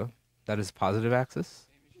 Also, that is positive axis.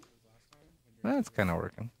 That's kind of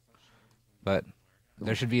working. But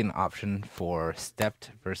there should be an option for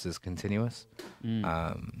stepped versus continuous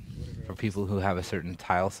for people who have a certain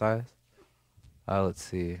tile size. Let's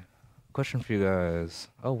see. Question for you guys.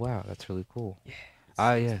 Oh, wow, that's really cool. Yeah.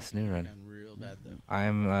 Yes, NuRen. Real bad though. I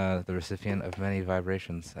am the recipient of many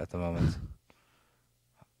vibrations at the moment.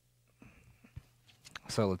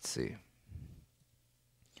 So let's see.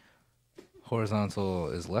 Horizontal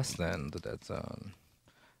is less than the dead zone.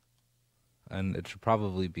 And it should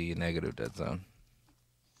probably be negative dead zone.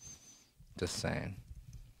 Just saying.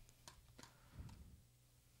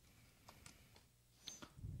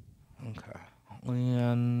 Okay.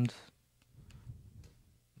 And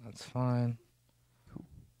that's fine. Cool.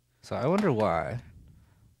 So I wonder why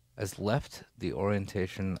has left the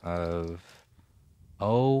orientation of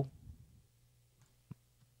Oh.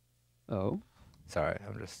 Sorry,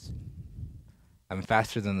 I'm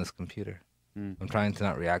faster than this computer. I'm trying to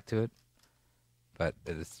not react to it, but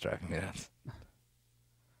it is driving me nuts.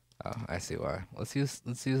 Oh, I see why. Let's use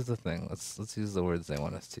the thing. Let's use the words they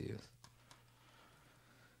want us to use.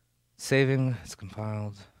 Saving, it's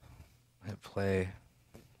compiled. Hit play.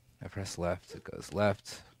 I press left, it goes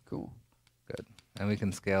left. Cool. Good. And we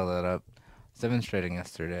can scale that up. I was demonstrating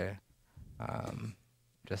yesterday.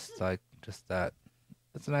 Just that.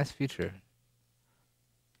 It's a nice feature.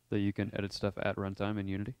 That you can edit stuff at runtime in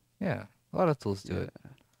Unity. Yeah, a lot of tools do it.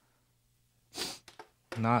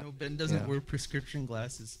 Not. No, Ben doesn't wear prescription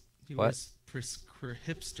glasses. He What? wears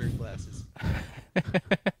hipster glasses.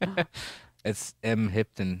 It's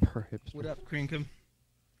Hipton. Per hipster. What up, Crinkum?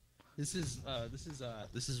 This is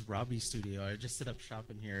Robbie's studio. I just set up shop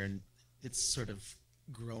in here, and it's sort of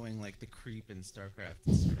growing like the creep in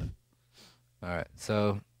StarCraft. All right,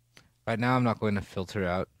 so right now I'm not going to filter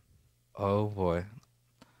out. Oh boy,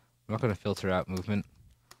 I'm not going to filter out movement.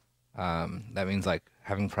 That means like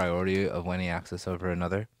having priority of any axis over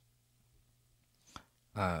another.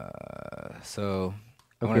 So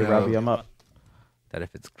I wanna Okay, know Robbie, I'm up. that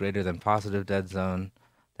if it's greater than positive dead zone,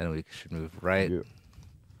 then we should move right. Yeah.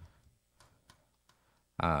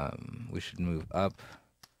 We should move up.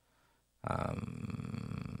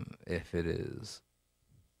 If it is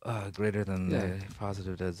greater than the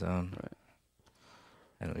positive dead zone, Right.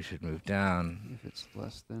 and we should move down. If it's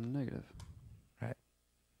less than negative. Right.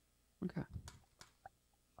 Okay.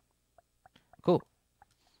 Cool.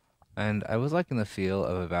 And I was liking the feel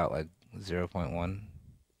of about like 0.1,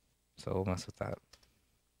 so we'll mess with that.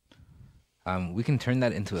 We can turn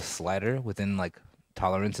that into a slider within like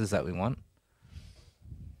tolerances that we want.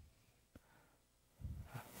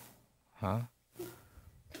 Huh?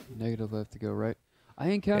 Negative left to go right. I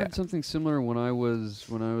encountered something similar when I was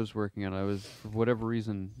working on it. I was, for whatever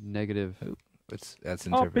reason, negative. That's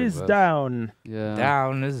Up interpreted is both. down. Yeah.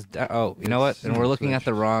 Down is down. Oh, you know what? And we're looking at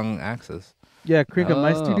the wrong axis. Yeah, Krinka,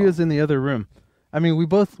 my Oh. studio's in the other room. I mean, we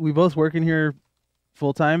both work in here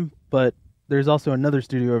full time, but there's also another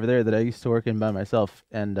studio over there that I used to work in by myself,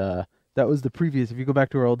 and that was the previous. If you go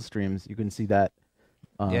back to our old streams, you can see that.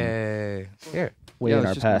 Yay! Here. Way Yeah, I in was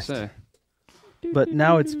our just gonna past. say. But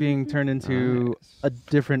now it's being turned into Nice. a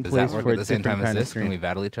different Does place that work for at a the same different time as kind of this? Can stream. we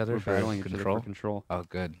battle each other We're for battling each other control? for control. Oh,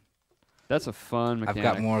 good. That's a fun mechanic.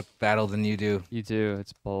 I've got more battle than you do. You do.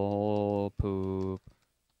 It's bull poop.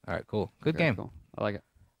 All right, cool. Good Okay, game. Cool. I like it.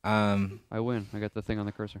 I win. I got the thing on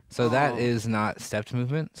the cursor. So that is not stepped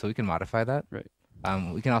movement, so we can modify that. Right.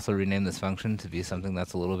 We can also rename this function to be something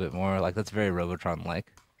that's a little bit more like that's very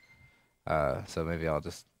Robotron-like. So maybe I'll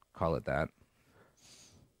just call it that.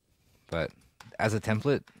 But as a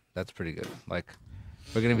template, that's pretty good. Like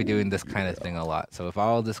we're gonna be doing this kind of thing a lot. So if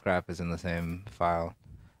all this crap is in the same file,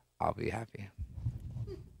 I'll be happy.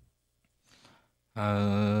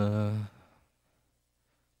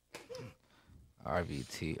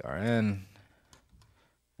 RVTRN.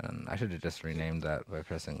 And I should have just renamed that by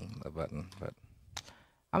pressing the button, but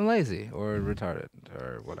I'm lazy or retarded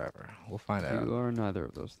or whatever. We'll find out. You are neither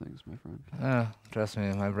of those things, my friend. Trust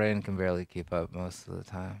me, my brain can barely keep up most of the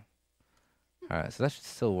time. Alright, so that should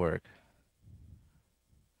still work.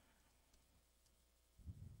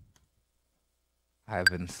 I've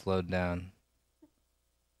been slowed down.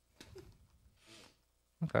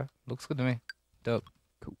 Okay, looks good to me. Dope.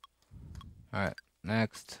 Cool. Alright,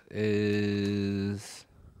 next is...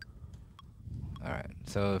 Alright,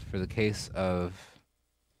 so for the case of...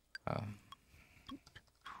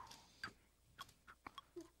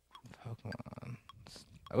 Pokemon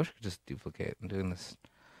I wish I could just duplicate. I'm doing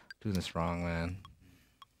this wrong, man.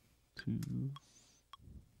 2,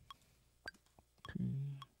 3,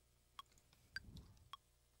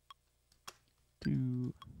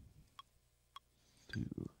 2, 2,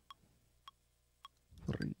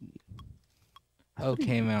 3.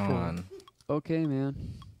 Okay, man. Okay, man.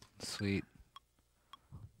 Sweet.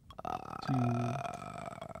 2,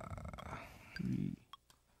 3,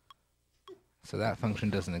 So that function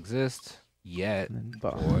doesn't exist yet, and then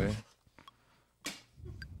box. boy.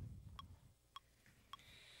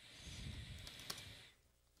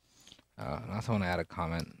 I also want to add a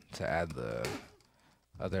comment to add the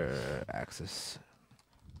other axis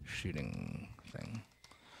shooting thing.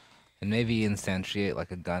 And maybe instantiate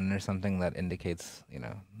like a gun or something that indicates, you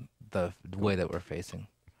know, the way that we're facing.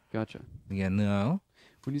 Gotcha. Yeah, no.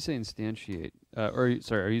 When you say instantiate, are you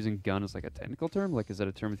using gun as like a technical term? Like, is that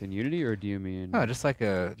a term within Unity, or do you mean? No, just like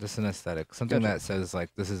just an aesthetic, something Gotcha. that says like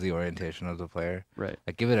this is the orientation of the player. Right.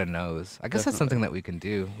 Like give it a nose. I guess that's Definitely. something that we can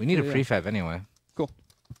do. We need Yeah, a yeah. prefab anyway. Cool.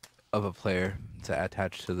 Of a player to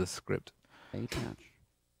attach to the script. Attach.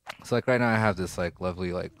 So like right now I have this like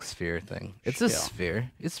lovely like sphere thing. It's a Yeah.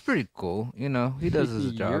 sphere. It's pretty cool. You know, he does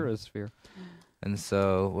his job. You're a sphere. And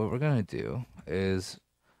so what we're gonna do is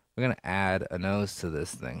we're gonna add a nose to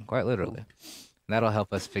this thing, quite literally. And that'll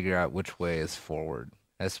help us figure out which way is forward.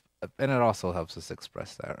 And it also helps us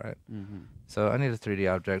express that, right? Mm-hmm. So I need a 3D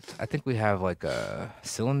object. I think we have like a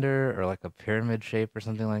cylinder or like a pyramid shape or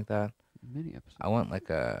something like that. Mini episode. I want like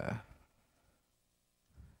a.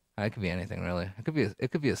 It could be anything really.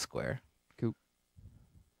 It could be a square. Cool.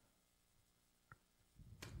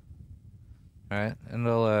 All right, and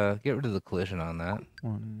we'll get rid of the collision on that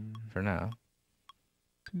 1, for now.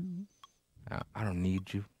 2, I don't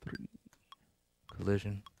need you. 3.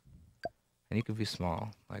 Collision, and you could be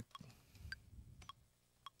small, like.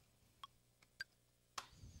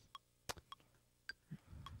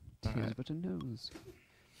 Tears but a nose.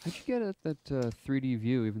 How'd you get at that 3D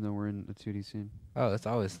view, even though we're in a 2D scene? Oh, it's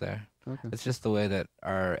always there. Okay. It's just the way that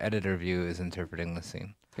our editor view is interpreting the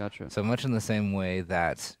scene. Gotcha. So much in the same way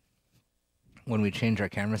that when we change our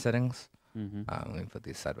camera settings, Mm-hmm. let me put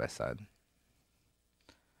these side by side.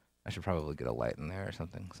 I should probably get a light in there or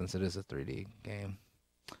something, since it is a 3D game.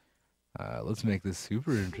 Let's make this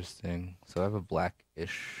super interesting. So I have a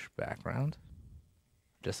blackish background,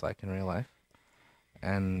 just like in real life.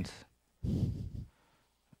 And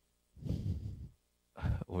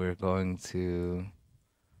we're going to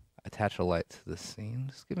attach a light to the scene.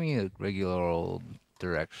 Just give me a regular old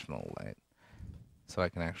directional light so I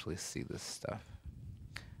can actually see this stuff.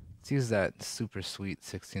 Let's use that super sweet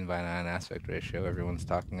 16:9 aspect ratio everyone's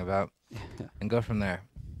talking about and go from there.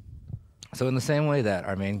 So in the same way that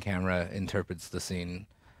our main camera interprets the scene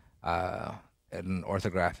in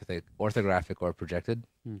orthographic or projected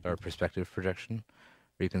or perspective projection,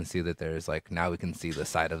 where you can see that there's like, now we can see the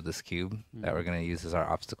side of this cube that we're going to use as our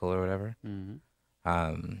obstacle or whatever.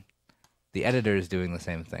 Mm-hmm. The editor is doing the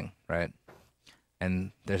same thing, right?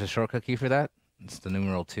 And there's a shortcut key for that. It's the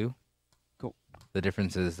numeral 2. Cool. The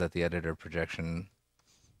difference is that the editor projection,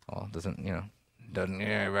 well, doesn't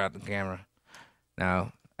care about the camera.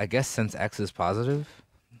 Now, I guess since X is positive,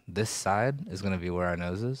 this side is going to be where our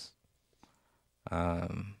nose is.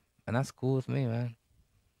 And that's cool with me, man.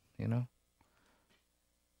 You know?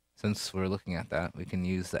 Since we're looking at that, we can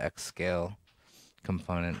use the X scale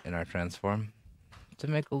component in our transform to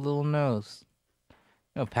make a little nose.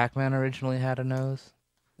 You know, Pac-Man originally had a nose.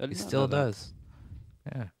 I did He not still know that. does.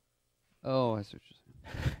 Yeah. Oh, I see what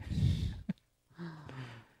you're saying.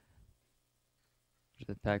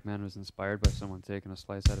 That Pac-Man was inspired by someone taking a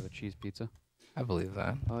slice out of a cheese pizza. I believe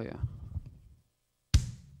that. Oh yeah.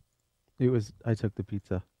 I took the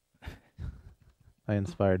pizza. I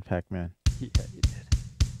inspired Pac-Man. Yeah, you did.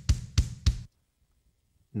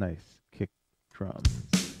 Nice kick drums.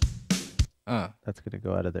 That's gonna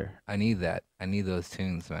go out of there. I need that. I need those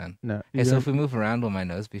tunes, man. No, Hey, so if we move around, will my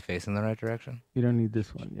nose be facing the right direction? you don't need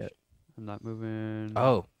this one yet. I'm not moving.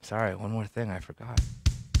 Oh, sorry. One more thing I forgot.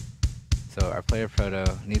 So our player proto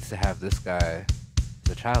needs to have this guy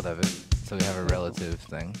as a child of it, so we have a relative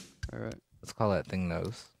thing. All right. Let's call that thing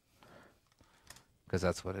nose, because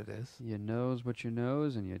that's what it is. You knows what you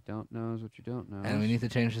knows, and you don't knows what you don't know. And we need to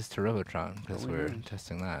change this to Robotron, because we we're knows.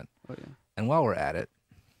 testing that. Oh yeah. And while we're at it,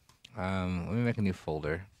 let me make a new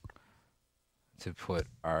folder to put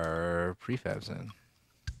our prefabs in.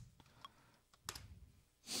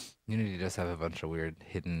 Unity does have a bunch of weird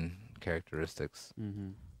hidden characteristics,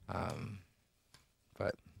 Mm-hmm.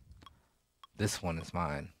 but this one is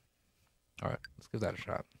mine. All right, let's give that a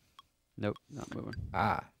shot. Nope, not moving.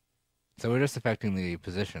 Ah, So we're just affecting the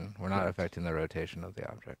position. We're not Correct. affecting the rotation of the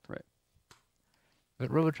object. Right.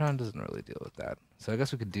 But Robotron doesn't really deal with that. So I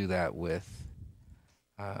guess we could do that with...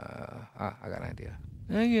 I got an idea.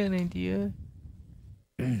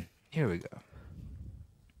 Here we go.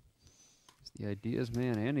 It's the ideas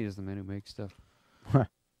man. Andy is the man who makes stuff.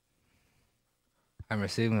 I'm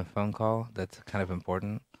receiving a phone call that's kind of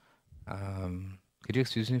important. Could you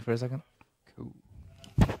excuse me for a second? Cool.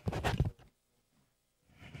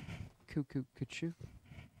 Could you?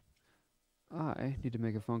 I need to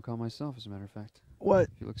make a phone call myself, as a matter of fact. What?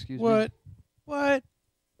 If you'll excuse me. What? What?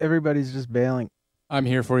 Everybody's just bailing. I'm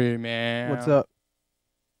here for you, man. What's up?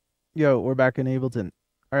 Yo, we're back in Ableton.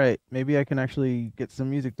 All right, maybe I can actually get some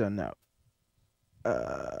music done now.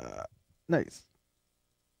 Nice.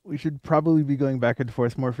 We should probably be going back and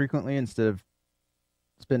forth more frequently instead of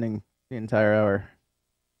spending the entire hour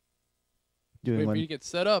Wait doing for you to get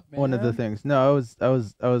set up, man. one of the things. No, I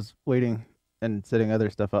was waiting and setting other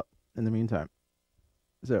stuff up in the meantime.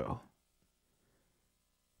 So,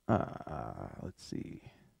 let's see.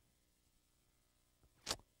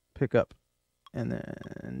 Pick up, and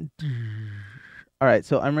then. All right,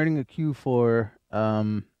 so I'm writing a cue for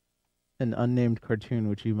an unnamed cartoon,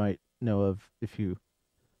 which you might know of if you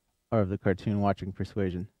are of the cartoon watching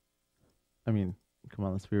persuasion. I mean, come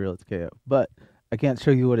on, let's be real, it's KO. But I can't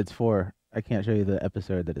show you what it's for. I can't show you the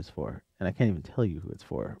episode that it's for, and I can't even tell you who it's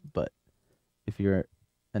for. But if you're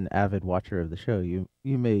an avid watcher of the show, you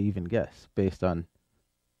may even guess based on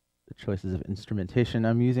the choices of instrumentation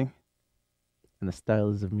I'm using and the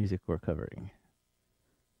styles of music we're covering.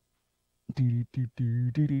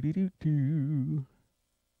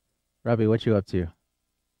 Robbie, what you up to?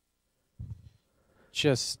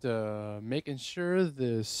 Just making sure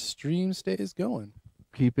the stream stays going.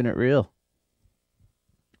 Keeping it real.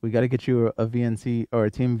 We got to get you a VNC or a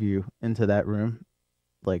team view into that room,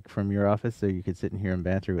 like from your office, so you could sit in here and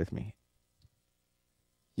banter with me.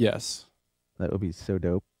 Yes. That would be so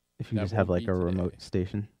dope. If you That just have will like be a today. remote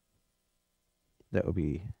station, that would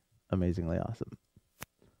be amazingly awesome.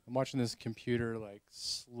 I'm watching this computer like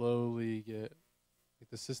slowly get, like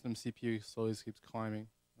the system CPU slowly keeps climbing.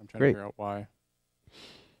 I'm trying Great. to figure out why.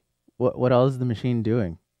 What all is the machine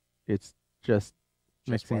doing? It's just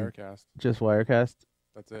Just mixing, Wirecast. just Wirecast.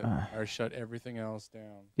 That's it. Ah. I shut everything else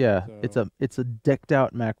down. Yeah, So- it's a decked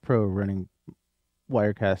out Mac Pro running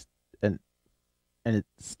Wirecast, and it's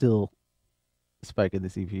still spiking the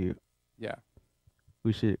CPU. Yeah.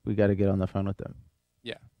 We got to get on the phone with them.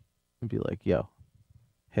 Yeah. And be like, yo,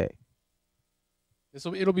 hey,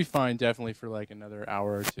 It'll be fine definitely for like another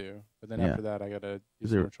hour or two. But then Yeah. after that I gotta do Is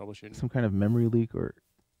some there more troubleshooting. some kind of memory leak or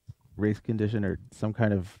race condition or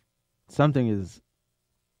something is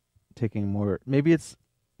taking more. Maybe it's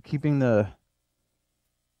keeping the.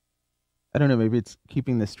 I don't know. Maybe it's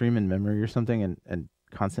keeping the stream in memory or something and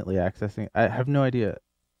constantly accessing. I have no idea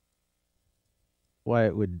why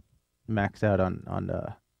it would max out on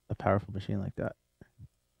a powerful machine like that.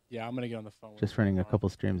 Yeah, I'm gonna get on the phone with Just them running a tomorrow. couple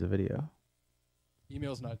streams of video.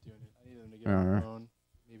 Email's not doing it. I need them to get on the Uh-huh. phone.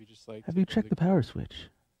 Maybe just like Have you take over checked the power switch?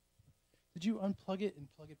 Did you unplug it and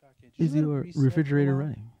plug it back in? Did Is you let it your reset for a refrigerator while?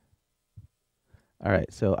 running? All right,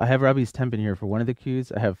 so I have Robbie's temp in here for one of the cues.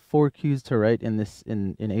 I have 4 cues to write in this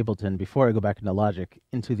in Ableton before I go back into Logic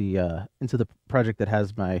into the project that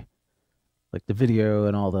has my like the video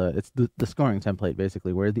and all the the scoring template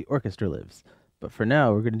basically where the orchestra lives. But for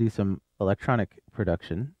now, we're going to do some electronic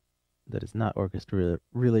production that is not orchestra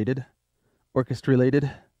related.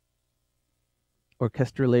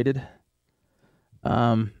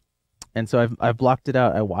 And so I've blocked it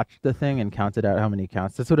out. I watched the thing and counted out how many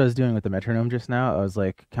counts. That's what I was doing with the metronome just now. I was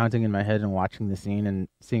like counting in my head and watching the scene and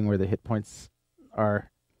seeing where the hit points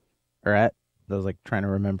are at. I was like trying to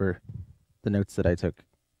remember the notes that I took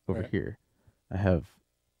over Right. here. I have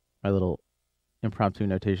my little impromptu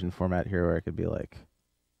notation format here where I could be like,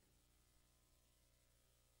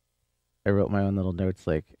 I wrote my own little notes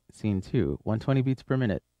like scene 2, 120 beats per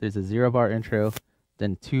minute. There's a 0-bar intro,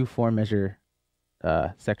 then 2 4-measure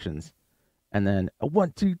sections, and then a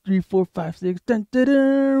 1 2 3 4 5 6 dun, dun,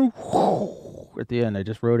 dun, at the end. I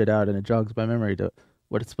just wrote it out and it jogs my memory to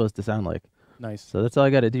what it's supposed to sound like. Nice. So that's all I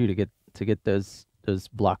got to do to get those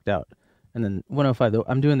blocked out. And then 105 though,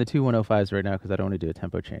 I'm doing the 2 105s right now because I don't want to do a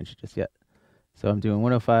tempo change just yet. So I'm doing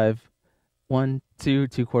 105, 1 2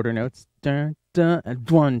 2 quarter notes, dun, dun, and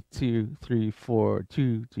 1 2 3 4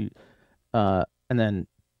 2 2, and then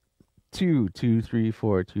 2 2 3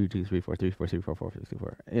 4 2 2 3 4 3 4 3 4 4 3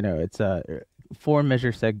 4. You know, it's 4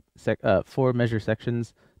 measure 4 measure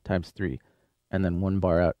sections times 3, and then 1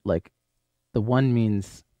 bar out. Like the 1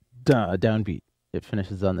 means downbeat. It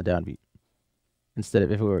finishes on the downbeat. Instead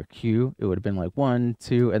of if it were a cue, it would have been like 1,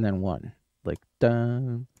 2, and then 1. Like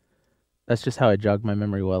dun. That's just how I jog my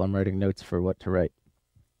memory while I'm writing notes for what to write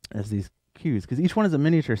as these cues. Because each one is a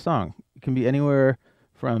miniature song. It can be anywhere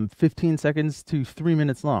from 15 seconds to 3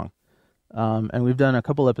 minutes long. And we've done a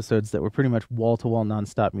couple episodes that were pretty much wall-to-wall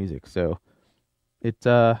nonstop music. So it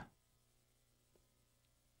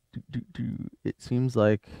it seems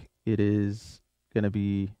like it is going to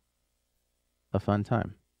be a fun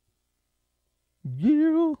time.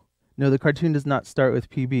 Yeah. No, the cartoon does not start with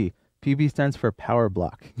PB. PB stands for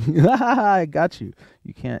PowerBlock. I got you.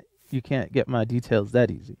 You can't get my details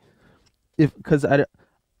that easy. Because I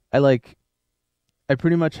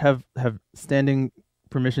pretty much have standing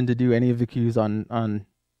permission to do any of the cues on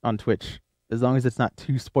Twitch, as long as it's not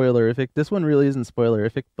too spoilerific. This one really isn't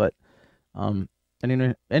spoilerific, but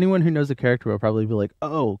anyone who knows the character will probably be like,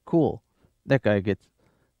 "Oh, cool, that guy gets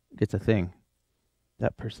a thing.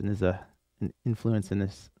 That person is an influence in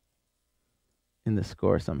this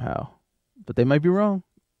score somehow." But they might be wrong,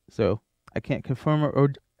 so I can't confirm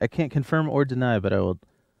or deny, but I will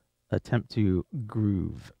attempt to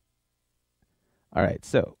groove. All right,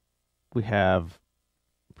 so we have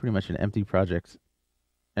pretty much an empty project,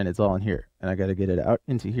 and it's all in here, and I got to get it out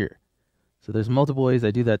into here. So there's multiple ways I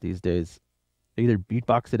do that these days. I either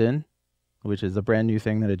beatbox it in, which is a brand new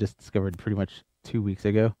thing that I just discovered pretty much 2 weeks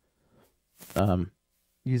ago,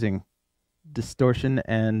 using distortion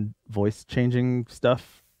and voice changing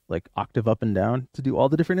stuff, like octave up and down, to do all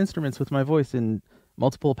the different instruments with my voice in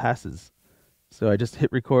multiple passes. So I just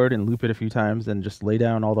hit record and loop it a few times and just lay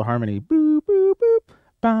down all the harmony. Boop, boop, boop,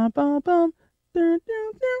 bum, bum, bum, dun,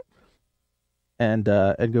 dun, dun,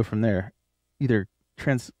 and go from there. Either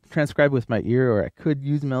transcribe with my ear, or I could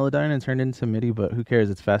use Melodyne and turn it into MIDI, but who cares?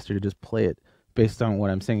 It's faster to just play it based on what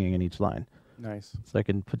I'm singing in each line. Nice. So I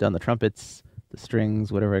can put down the trumpets, the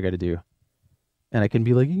strings, whatever I got to do. And I can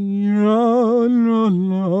be like,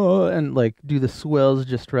 and like do the swells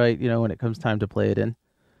just right, when it comes time to play it in.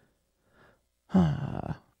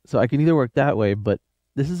 So I can either work that way, but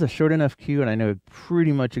this is a short enough cue, and I know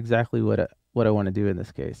pretty much exactly what I want to do in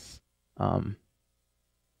this case. But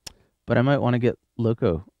I might want to get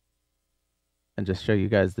loco and just show you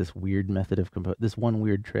guys this weird method of this one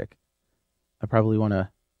weird trick. I probably want to.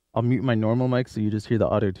 I'll mute my normal mic so you just hear the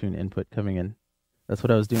auto-tune input coming in. That's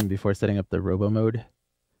what I was doing before setting up the robo mode.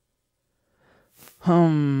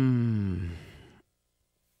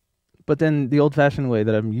 But then the old-fashioned way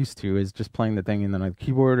that I'm used to is just playing the thing in the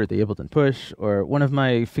keyboard or the Ableton Push or one of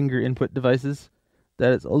my finger input devices.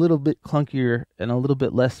 That is a little bit clunkier and a little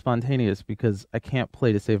bit less spontaneous because I can't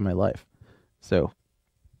play to save my life. So,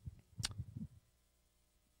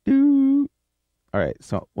 all right.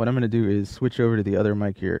 So what I'm going to do is switch over to the other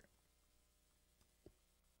mic here.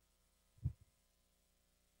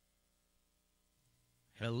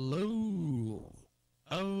 Hello.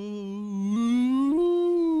 Oh,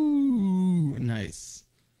 nice.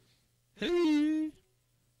 Hey,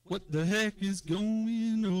 what the heck is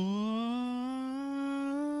going on?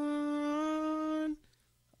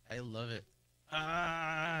 I love it.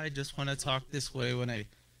 I just want to talk this way when I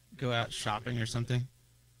go out shopping or something.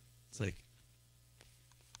 It's like,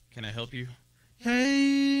 can I help you?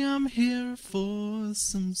 Hey, I'm here for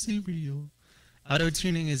some cereal.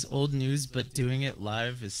 Auto-tuning is old news, but doing it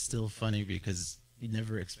live is still funny because you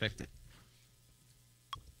never expect it.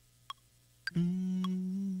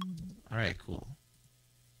 All right, cool.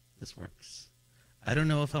 This works. I don't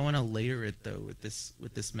know if I want to layer it though with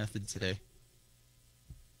this method today.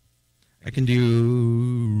 I can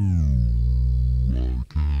do.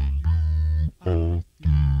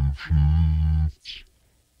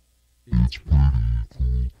 It's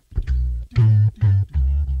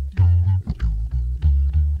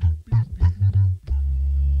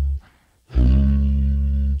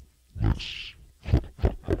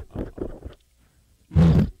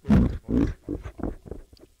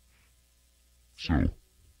So,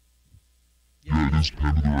 yeah, it is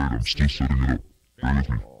kind of the right. I'm still setting it up. Bear with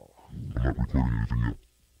me. I'm not recording anything yet.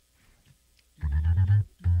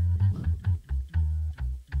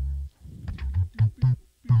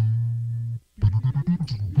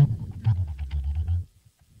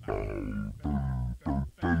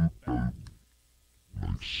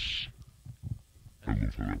 Nice. I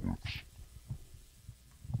love how that works.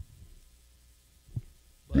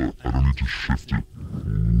 But I don't need to shift it.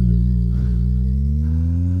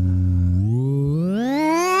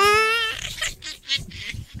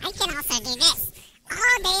 I can also do this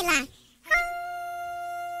all day long.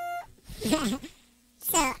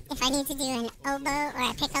 So if I need to do an oboe or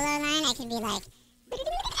a piccolo line, I can be like,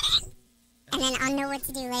 and then I'll know what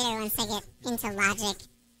to do later once I get into Logic.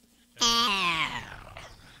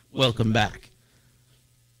 welcome back.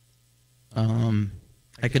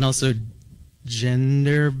 I can also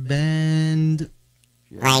gender bend.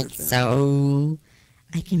 Like so.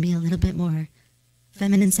 I can be a little bit more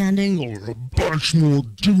feminine sounding. Or a bunch more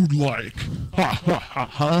dude-like. Ha ha ha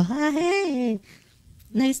ha. Oh, hey.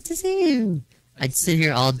 Nice to see you. I'd sit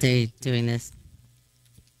here all day doing this.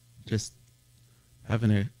 Just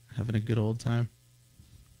having a good old time.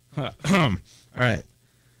 All right.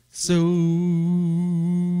 So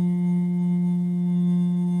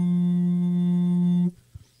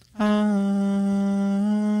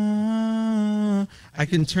I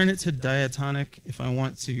can turn it to diatonic if I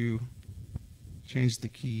want to change the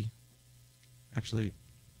key. Actually,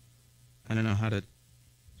 I don't know how to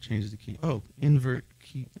change the key. Oh, invert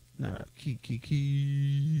key. No,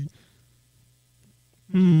 key.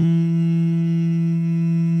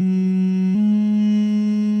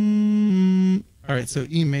 All right, so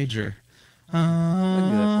E major. I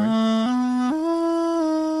can do that for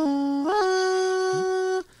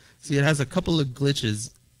you. See, it has a couple of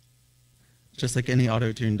glitches, just like any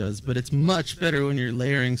auto-tune does, but it's much better when you're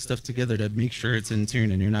layering stuff together to make sure it's in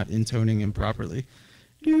tune and you're not intoning improperly.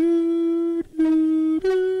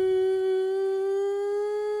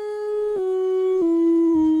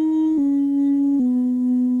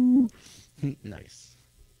 Nice.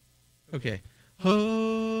 Okay.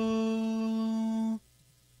 Ho.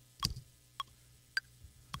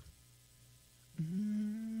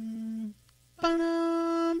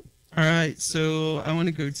 Ba-dum. All right, so I want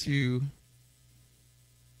to go to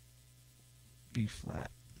B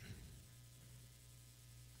flat.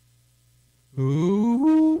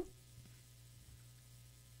 Ooh.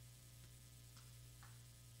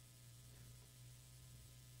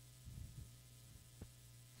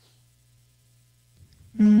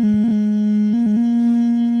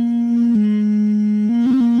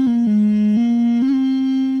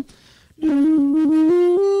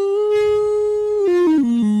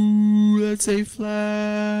 Let's say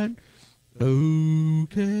flat.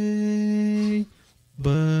 Okay.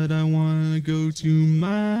 But I want to go to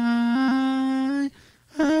my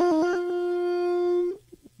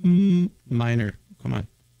minor. Come on.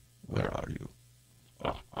 Where are you?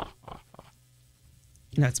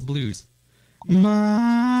 That's blues. Minor.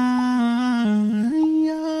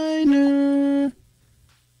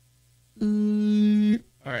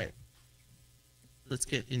 All right. Let's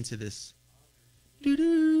get into this.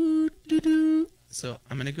 So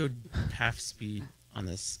I'm going to go half speed on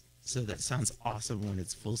this so that sounds awesome when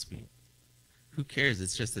it's full speed. Who cares?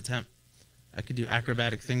 It's just a temp. I could do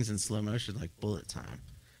acrobatic things in slow motion like bullet time.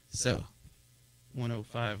 So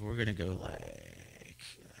 105, we're going to go like...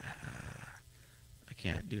 I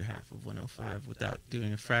can't do half of 105 without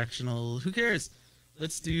doing a fractional. Who cares?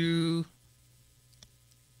 Let's do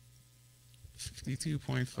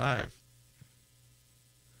 52.5.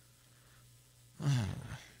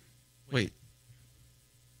 Wait.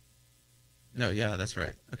 No, yeah, that's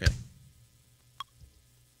right. Okay.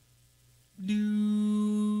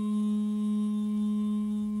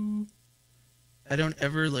 I don't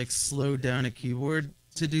ever like slow down a keyboard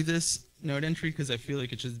to do this note entry because I feel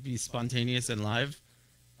like it should be spontaneous and live.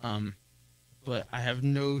 But I have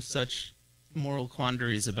no such moral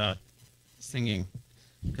quandaries about singing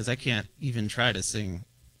because I can't even try to sing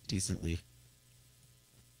decently.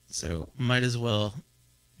 So might as well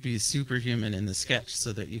be superhuman in the sketch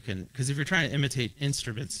so that you can, because if you're trying to imitate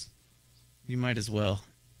instruments, you might as well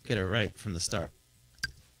get it right from the start.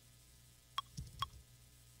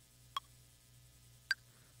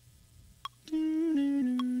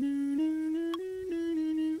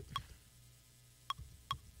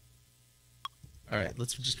 All right,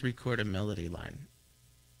 let's just record a melody line.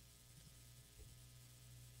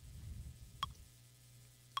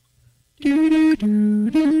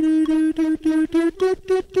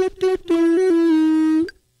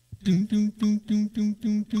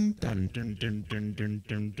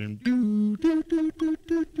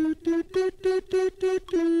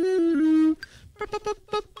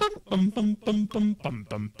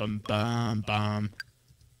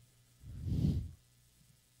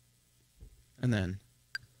 And then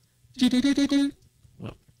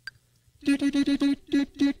well.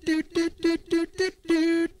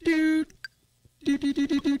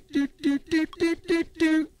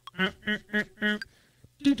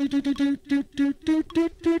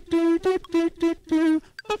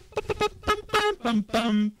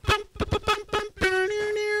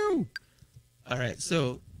 All right,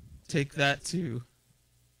 so take that to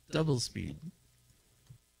double speed.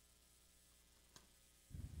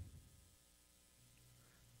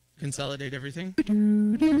 Consolidate everything.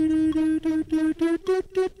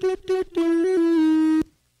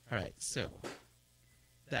 All All right, so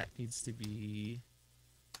that needs to be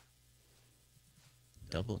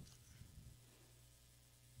doubled.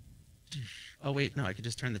 Oh wait, no, I could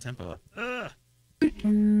just turn the tempo up. Ugh.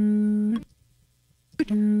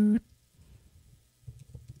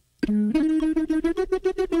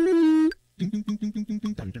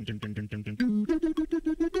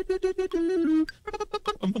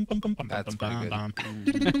 That's pretty good.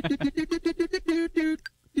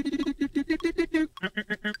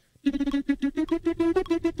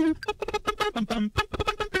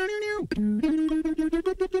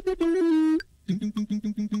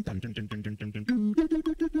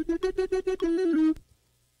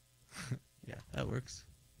 Yeah, that works.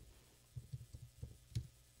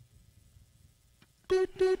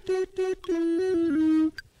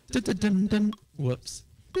 Whoops.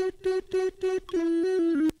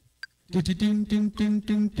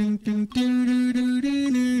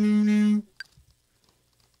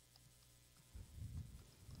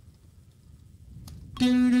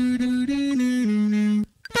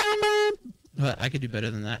 But I could do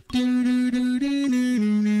better than that.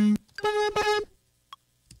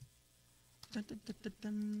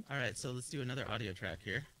 All right, so let's do another audio track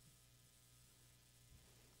here.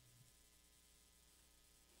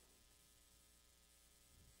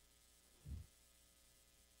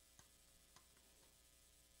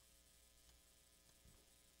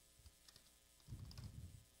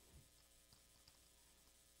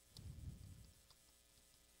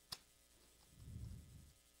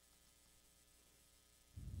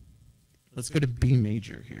 Let's go to B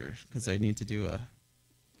major here, because I need to do a...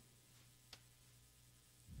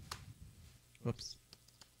 Whoops.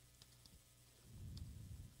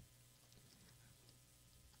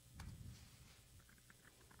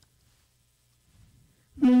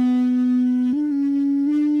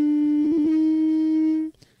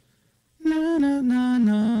 Na na na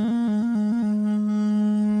na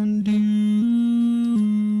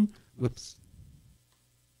do. Whoops.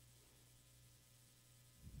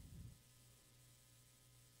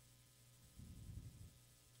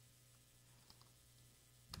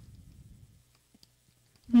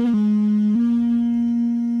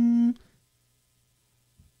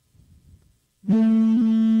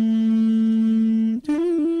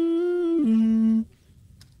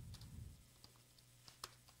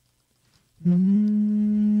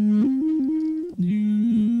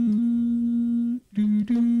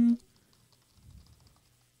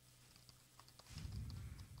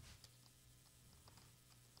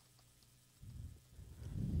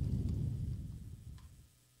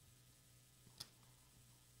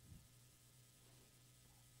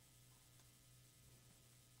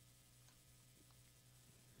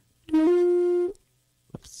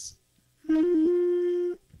 Whoops.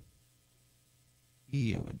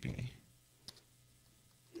 E it would be.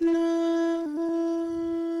 Na,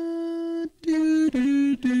 do,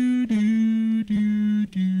 do, do, do, do,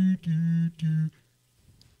 do, do, do.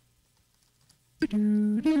 Do,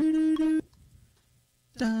 do, do, do.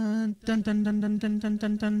 Dun, dun, dun, dun, dun, dun, dun,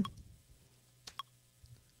 dun, dun.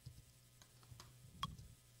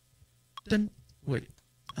 Dun. Wait.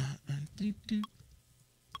 Do, do.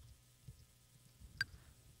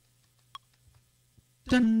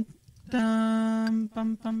 Dun, dun,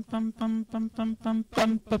 bum, bum, bum, bum, bum, bum, bum, bum,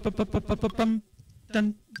 bum, bum, bum, bum, bum, bum,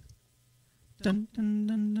 dun. Dun dun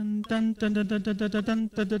dun dun dun dun dun dun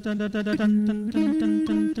dun dun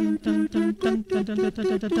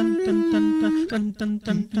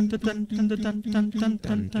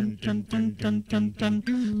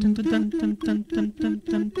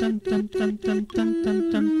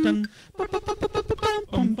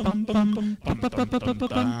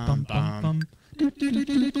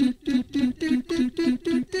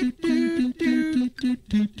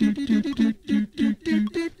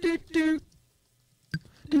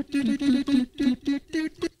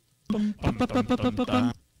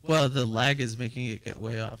Well, the lag is making it get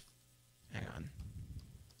way off. Hang on.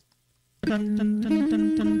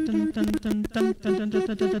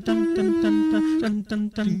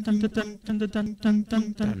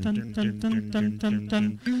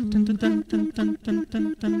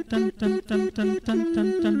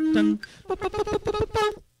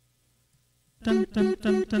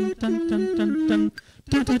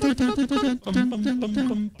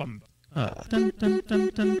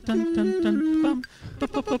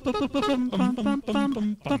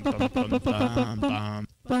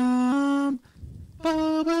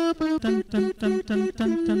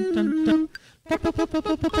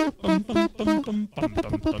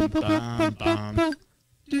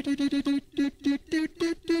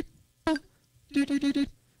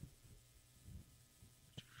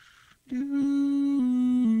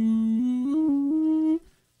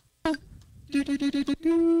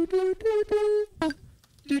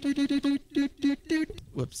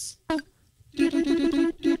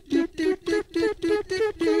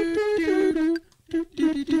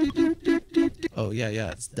 Oh yeah,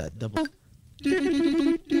 yeah. It's that double. Okay.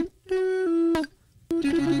 Interesting.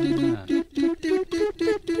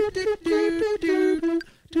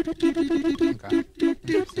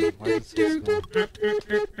 Why is it so small?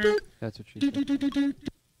 That's what she said.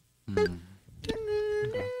 Okay.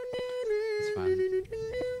 It's fine.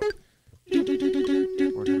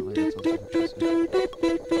 Fortunately, that's also what she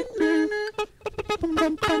said.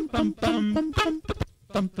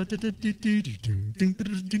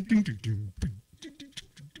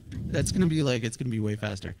 That's gonna be like, it's gonna be way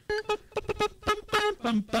faster.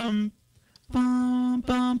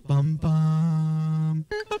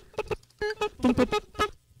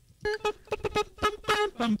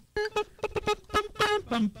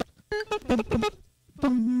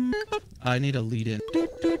 I need a lead in.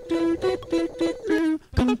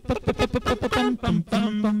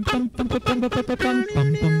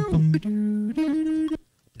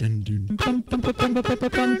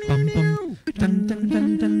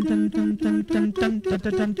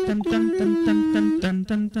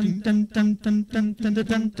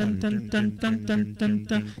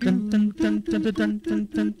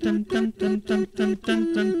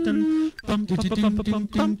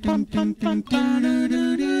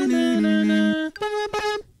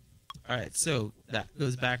 All right, so that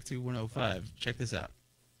goes back to 105. Check this out.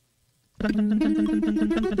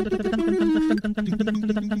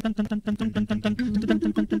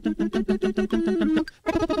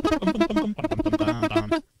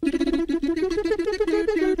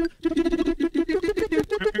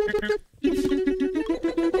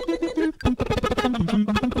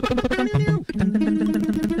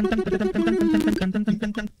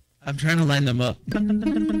 I'm trying to line them up.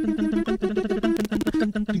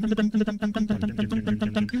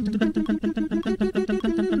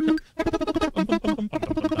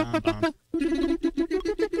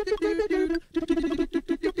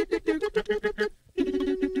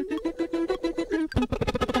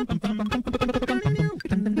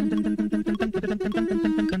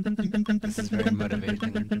 This is very motivating.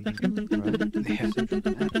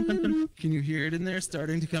 Can you hear it in there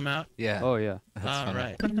starting to come out? Yeah. Oh yeah. That's All funny.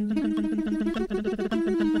 right.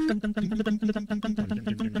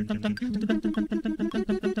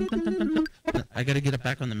 I gotta get it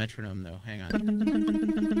back on the metronome though. Hang on.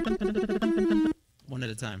 One at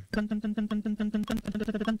a time. There's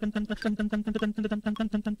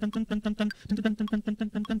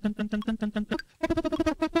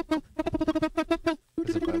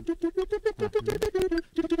a bug.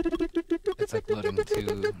 It's like loading two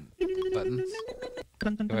buttons.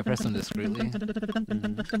 If I press them discreetly,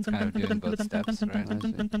 it's kind of doing both steps, right? I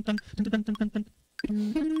see.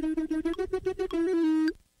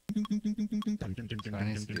 So what I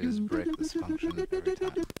need to do is break this function every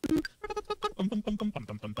time. Something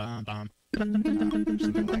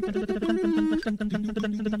like that.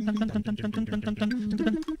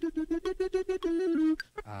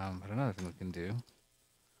 But another thing we can do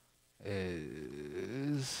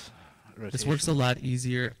is rotation. This works a lot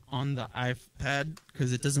easier on the iPad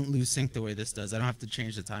because it doesn't lose sync the way this does. I don't have to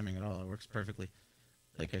change the timing at all. It works perfectly.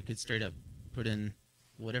 Like I could straight up put in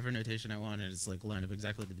whatever notation I want and it's like line up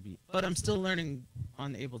exactly to the beat. But I'm still learning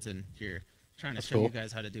on Ableton here, trying to That's show cool. you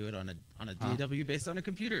guys how to do it on a DAW based on a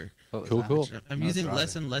computer. What was Cool, that? cool. I'm That's using right.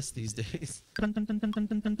 less and less these days.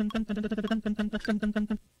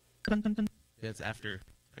 Yeah, it's after.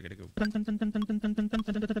 I gotta go.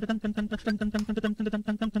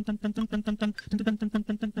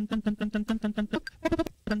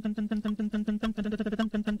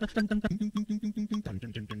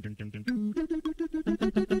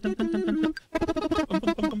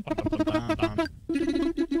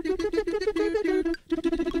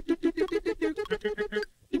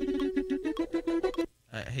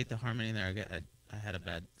 I hate the harmony there. I had a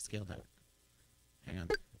bad scale note. Hang on.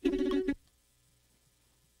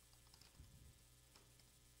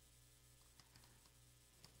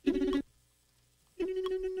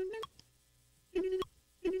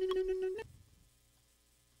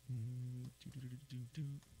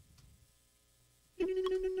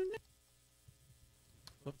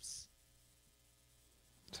 Whoops.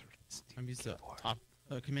 I'm used to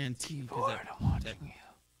Command T because Bored, I'm watching you.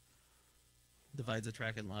 divides a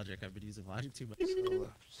track in Logic. I've been using Logic too much. So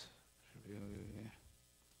left. Should be...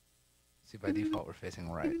 See, by default we're facing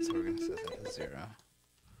right, so we're gonna set that to 0.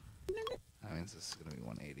 That means this is gonna be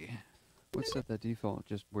 180. What's set that default?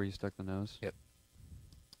 Just where you stuck the nose? Yep.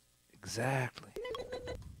 Exactly.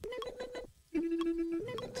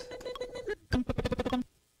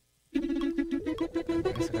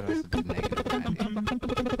 I guess I could also do negative 90.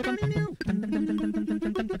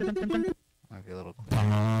 Might be a little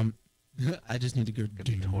cleaner. I just need to go. Could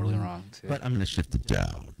be totally wrong too. But I'm gonna shift it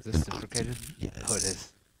down. Is this deprecated? Yes. Oh, it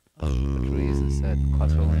is. What we use instead?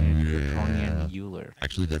 Quaternion Euler.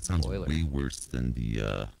 Actually, that sounds Spoiler. way worse than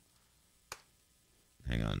the.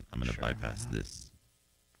 Hang on, I'm gonna Sure, bypass why not? this.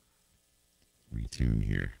 Retune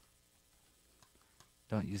here.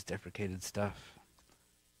 Don't use deprecated stuff.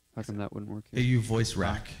 How come that wouldn't work? Hey, you voice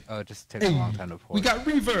rack. Oh, it just takes a long time to pour. We got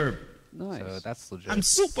reverb. Nice. So that's legit. I'm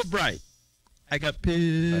super bright. I got Better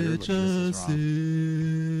look, this is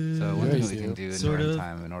pictures. So one Yeah, thing you we can do. do in Sort NuRen of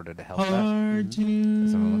time in order to help that hard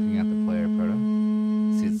is I'm looking at the player proto.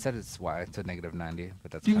 See, it said it's Y to -90,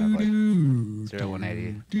 but that's kind of like 0,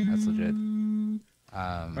 180. That's legit.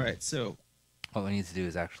 All right, so What we need to do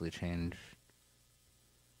is actually change.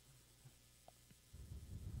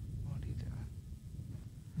 What are you doing?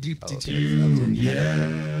 deep Oh, okay, detune. so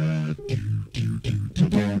Yeah.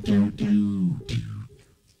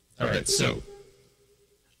 All right, so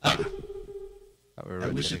Oh, we're I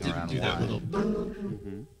wish it rotating didn't around do that Y. little.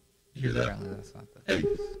 Mm-hmm. You hear that? Apparently that's not the case.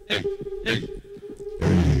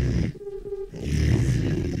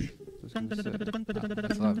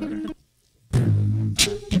 That's a lot better.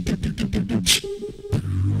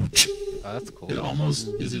 Oh, that's cool. It almost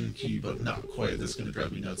is in key, but not quite. That's gonna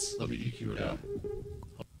drive me nuts. Let me EQ it out.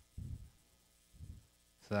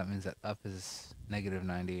 So that means that up is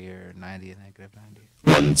 -90 or 90 and -90.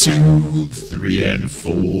 1, 2, 3, and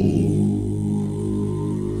 4.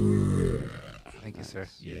 Thank you, sir.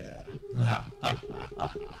 Yeah. That's-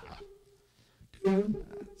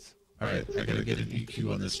 All right, I gotta get an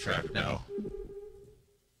EQ on this track now.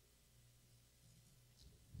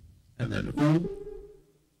 And then,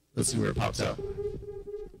 let's see where it pops out.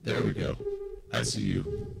 There we go. I see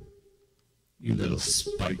you. You little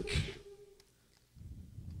spike.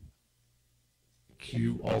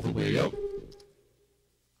 Q all the way up.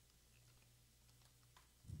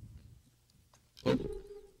 Oh.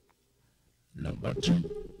 Number 2.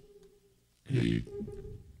 Hey.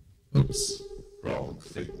 Oops. Wrong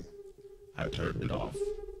thing. I turned it off.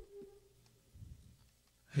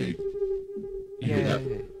 Hey. You hear that?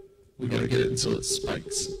 Yay. We gotta get it until it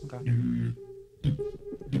spikes. Okay.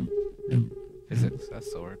 Physics, that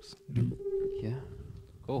still works. Yeah.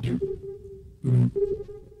 Cool. Going,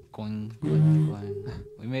 going, going.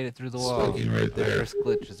 We made it through the wall. Spiking right Our there. first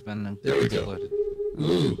glitch has been There we go. exploited.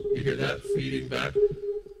 Ooh, you hear that feeding back?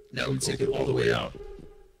 Now we take it all the way out.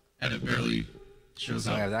 And it barely shows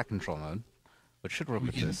So I have up. that control mode, which should work We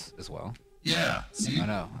with can- this as well. Yeah, see? I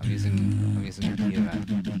know. I'm using your key event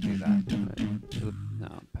to do that.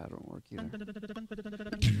 No, pad won't work either.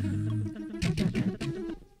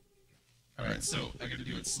 Alright, so I gotta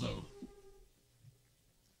do it slow.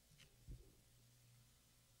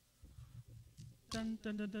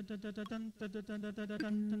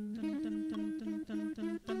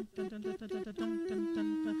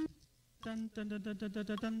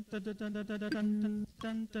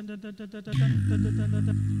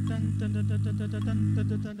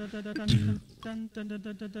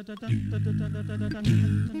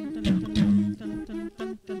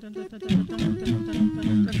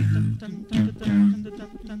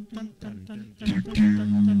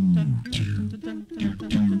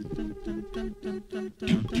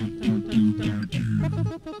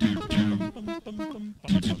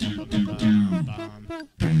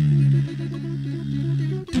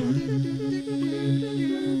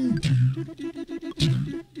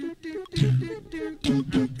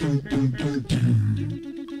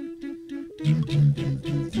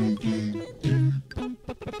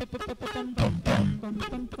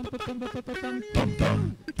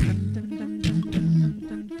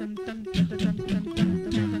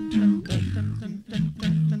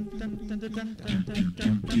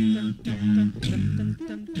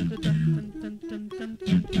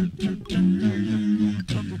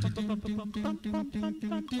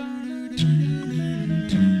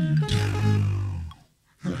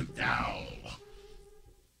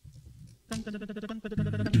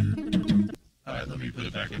 Alright, let me put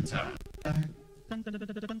it back in time.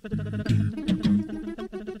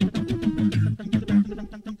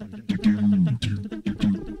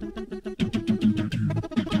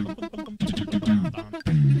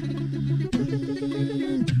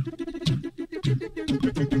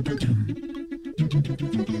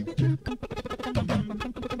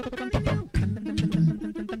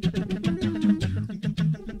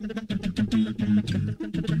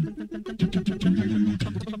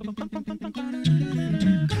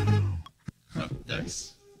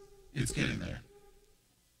 Nice. It's getting there.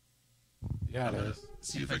 Yeah, it Let's is.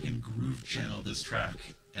 see if I can groove channel this track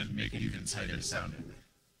and make it even tighter sounding. 。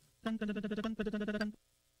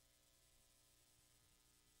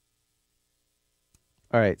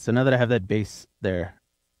All right, so now that I have that bass there,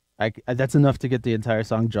 that's enough to get the entire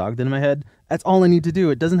song jogged in my head. That's all I need to do.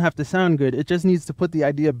 It doesn't have to sound good. It just needs to put the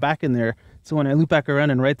idea back in there. So when I loop back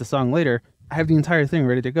around and write the song later, I have the entire thing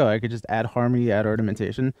ready to go. I could just add harmony, add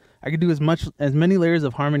ornamentation. I could do as many layers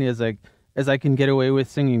of harmony as I can get away with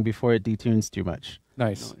singing before it detunes too much.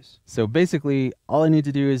 Nice. So basically, all I need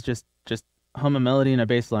to do is just hum a melody and a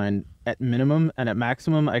bass line at minimum, and at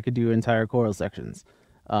maximum, I could do entire choral sections.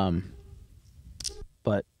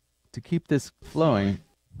 But to keep this flowing,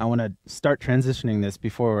 I want to start transitioning this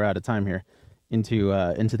before we're out of time here into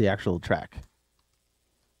the actual track.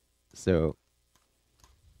 So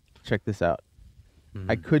check this out.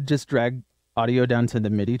 I could just drag audio down to the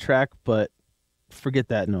MIDI track, but forget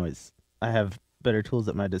that noise. I have better tools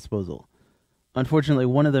at my disposal. Unfortunately,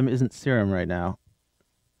 one of them isn't Serum right now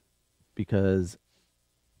because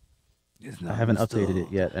I haven't updated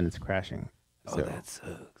it yet and it's crashing. Oh, so. that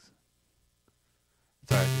sucks.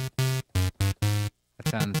 Sorry. That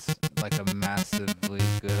sounds like a massively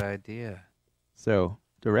good idea. So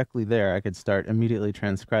directly there, I could start immediately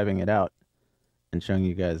transcribing it out and showing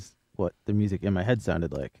you guys what the music in my head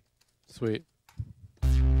sounded like. Sweet.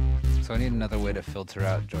 So I need another way to filter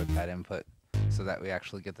out joypad input so that we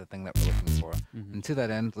actually get the thing that we're looking for. And to that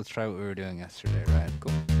end, let's try what we were doing yesterday, right?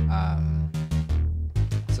 Cool.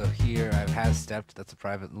 So here I've has stepped. That's a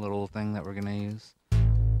private little thing that we're gonna use.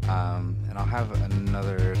 And I'll have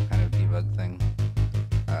another kind of debug thing,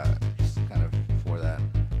 just kind of for that.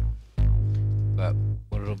 But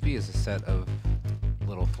what it'll be is a set of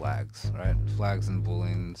little flags, right? Flags and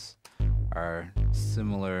booleans are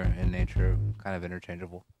similar in nature, kind of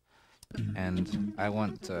interchangeable. And I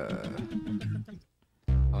want to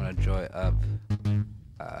joy up,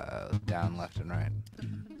 down, left, and right.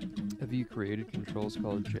 Have you created controls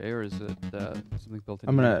called J, or is it something built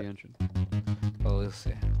I'm into gonna- the engine? Well, we'll see.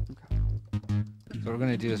 Okay. So what we're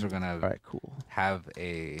gonna do is we're gonna All right, cool. have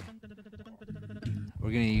we're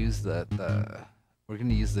gonna use the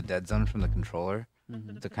dead zone from the controller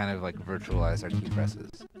to kind of like virtualize our key presses,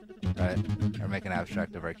 right? Or make an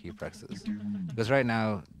abstract of our key presses. Because right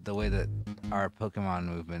now, the way that our Pokemon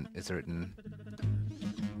movement is written,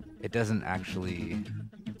 it doesn't actually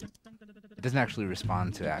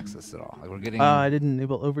respond to axis at all. Like we're getting I didn't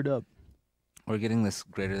enable overdub. we're getting this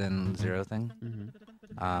greater than 0 thing.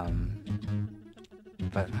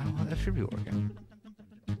 But well, that should be working.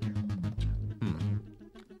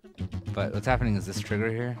 But what's happening is this trigger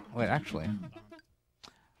here. Wait, actually,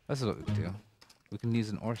 this is what we can do. We can use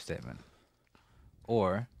an OR statement.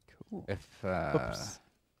 Or Cool. if Oops.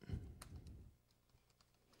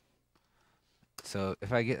 so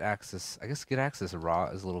if I get access, I guess get access raw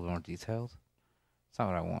is a little bit more detailed. It's not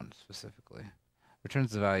what I want specifically.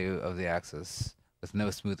 Returns the value of the axis with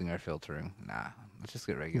no smoothing or filtering. Nah, let's just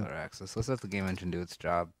get regular access. Let's let the game engine do its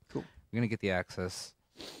job. Cool. We're gonna get the access,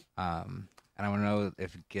 and I want to know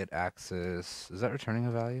if get access is that returning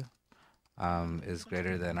a value, is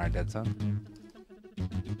greater than our dead zone.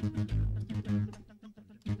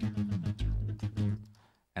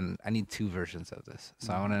 And I need 2 versions of this.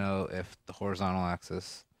 So I want to know if the horizontal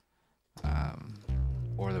axis,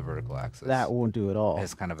 or the vertical axis That won't do it all.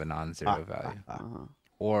 is kind of a non-zero value, Uh-huh.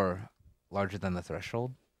 or larger than the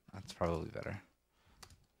threshold. That's probably better.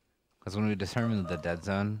 Because when we determine the dead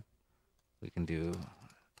zone, we can do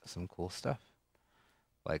some cool stuff.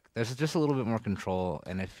 Like there's just a little bit more control,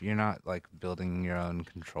 and if you're not like building your own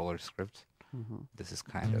controller script, this is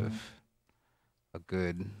kind of a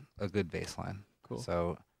good baseline. Cool.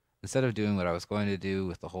 So instead of doing what I was going to do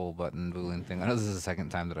with the whole button boolean thing, I know this is the second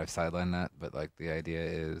time that I've sidelined that, but like the idea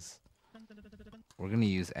is we're going to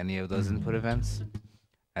use any of those input events.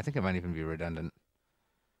 I think it might even be redundant.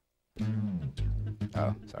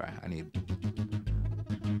 Oh, sorry.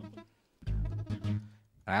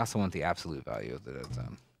 I also want the absolute value of the dead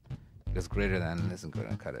zone, because greater than isn't going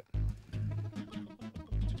to cut it.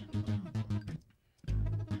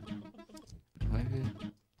 Maybe.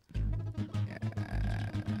 Yeah.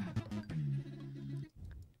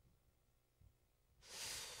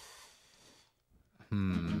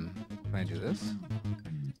 Can I do this?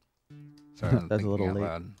 Sorry, I'm That's a thinking little out late.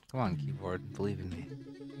 loud. Come on, keyboard, believe in me.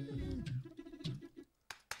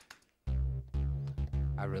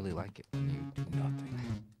 I really like it when you do nothing.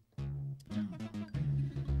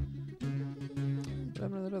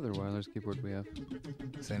 What happened to that other wireless keyboard we have?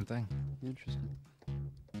 Same thing. Interesting.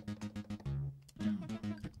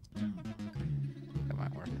 That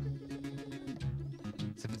might work.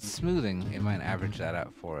 So if it's smoothing, it might average that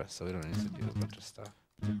out for us, so we don't need to do a bunch of stuff.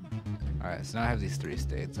 Alright, so now I have these 3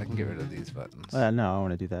 states. I can get rid of these buttons. No, I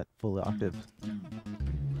want to do that full octave.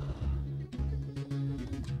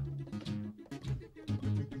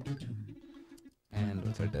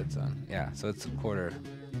 What's our dead zone? Yeah, so it's a quarter,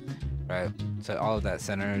 right? So all of that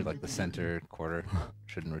center, like the center quarter,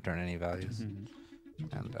 shouldn't return any values.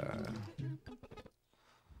 And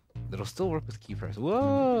it'll still work with key press.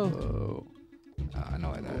 Whoa! I know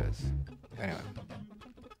why that is. Anyway,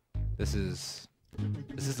 this is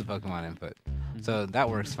the Pokemon input. So that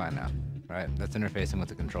works fine now, right? That's interfacing with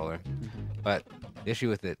the controller. But the issue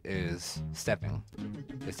with it is stepping.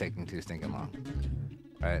 It's taking too stinking long,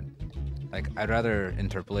 right? Like, I'd rather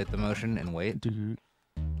interpolate the motion and wait,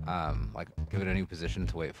 like give it a new position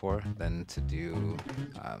to wait for, than to do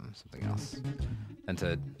something else. Than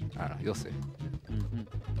to, I don't know, you'll see.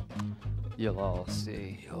 You'll all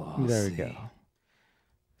see. There we go.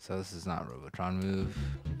 So this is not Robotron move.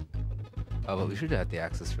 Oh, but we should have the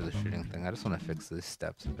access for the shooting thing. I just want to fix these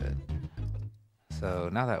steps a bit. So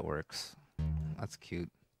now that works. That's cute.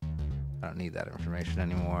 I don't need that information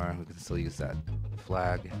anymore. We can still use that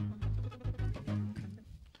flag.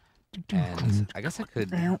 And I guess I could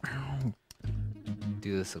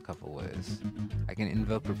do this a couple ways. I can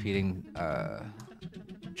invoke repeating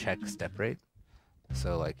check step rate.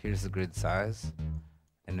 So like here's the grid size,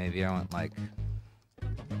 and maybe I want like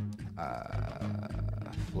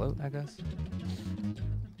float, I guess.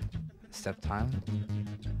 Step time.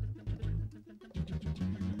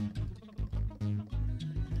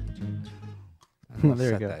 And we'll There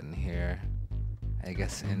we set go. that in here. I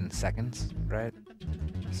guess in seconds, right?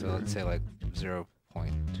 So let's say like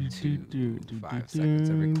 0.25 seconds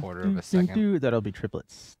every quarter of a second. That'll be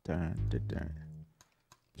triplets. Dun, dun, dun.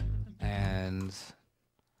 And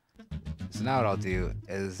so now what I'll do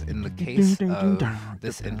is, in the case of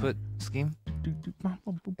this input scheme,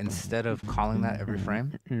 instead of calling that every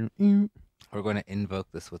frame, we're going to invoke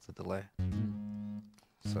this with a delay.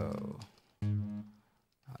 So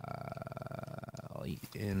I'll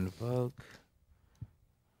invoke.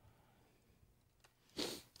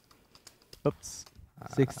 Oops.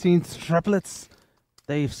 16 triplets.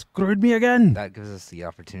 They've screwed me again. That gives us the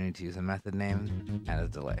opportunity to use a method name and a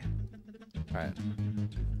delay. Right.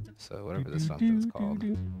 So whatever this function's called,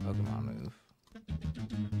 Pokemon move.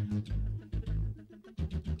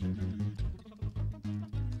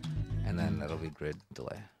 And then that'll be grid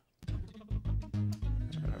delay.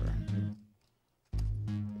 Whatever.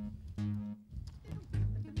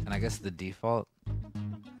 And I guess the default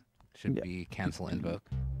should be cancel invoke.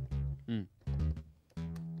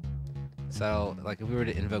 So, like, if we were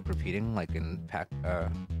to invoke repeating, like in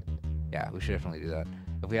yeah, we should definitely do that.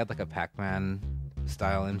 If we had like a Pac-Man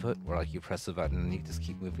style input, where like you press the button and you just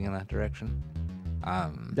keep moving in that direction.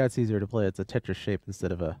 That's easier to play. It's a Tetris shape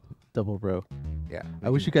instead of a double row. Yeah. I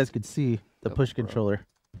wish you guys could see the Double push row. controller.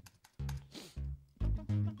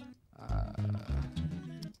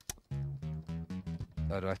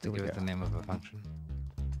 So do I have to Here we give it go. the name of a function?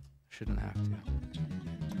 Shouldn't have to.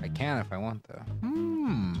 I can if I want, though.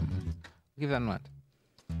 Keep that in mind.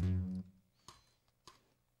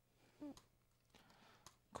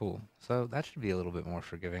 Cool. So that should be a little bit more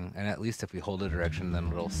forgiving, and at least if we hold a direction, then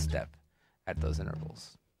it'll step at those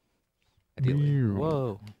intervals. Ideally.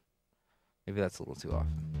 Whoa. Maybe that's a little too often.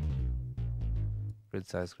 Grid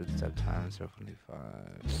size, grid step time, 0.25.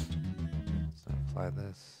 So apply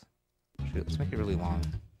this. Shoot, let's make it really long.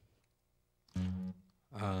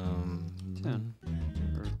 10.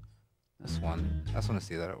 This one. I just want to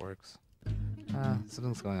see that it works.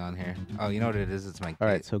 Something's going on here. Oh, you know what it is? It's my All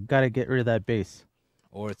right, gate. so gotta get rid of that base.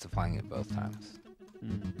 Or it's applying it both times.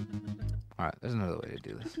 Alright, there's another way to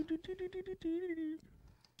do this.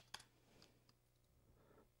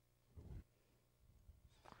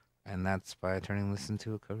 And that's by turning this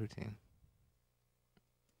into a coroutine.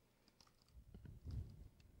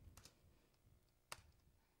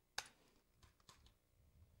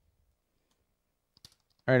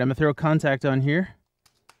 All right, I'm gonna throw contact on here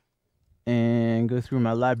and go through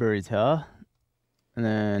my libraries here, and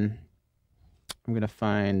then I'm gonna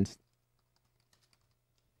find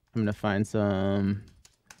some.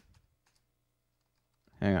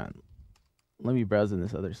 Hang on, let me browse in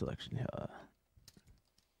this other selection here.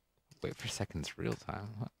 Wait for seconds real time.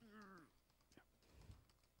 What?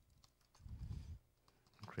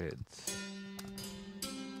 Grids.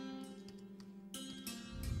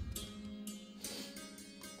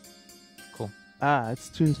 Cool. Ah, it's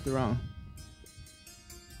tuned to the wrong.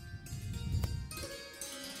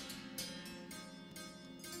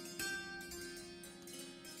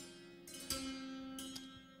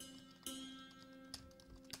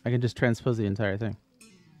 I can just transpose the entire thing.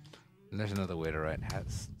 And there's another way to write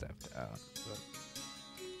has stepped out. But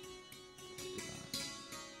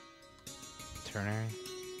ternary.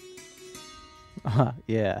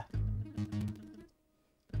 Yeah.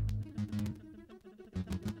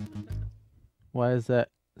 Why is that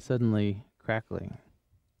suddenly crackling?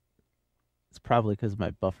 It's probably because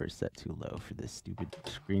my buffer's set too low for this stupid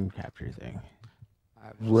screen capture thing.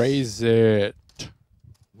 I've just Raise it.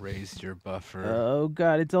 raised your buffer. Oh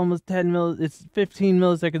god, it's almost 10 it's 15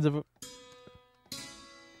 milliseconds of...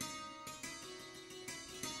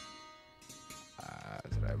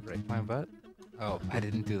 Did I break my butt? Oh, I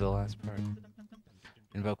didn't do the last part.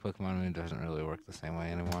 Invoke Pokemon Moon doesn't really work the same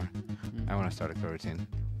way anymore. I want to start a coroutine.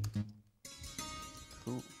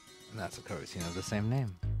 Cool. And that's a coroutine of the same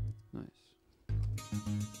name. Nice.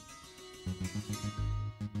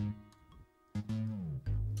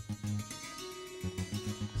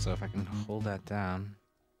 So if I can hold that down...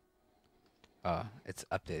 it's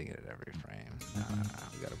updating it at every frame. No,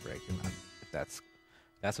 we gotta break it. If that's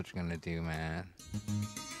what you're gonna do, man.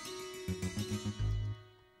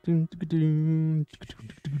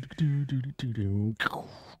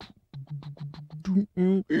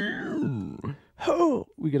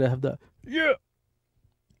 We gotta have that. Yeah.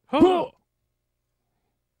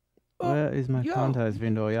 Where is my contact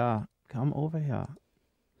window? Yeah, come over here.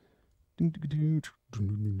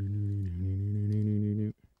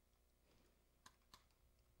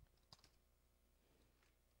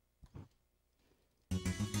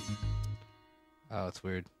 Oh, it's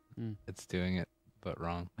weird. It's doing it, but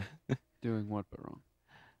wrong. Doing what but wrong?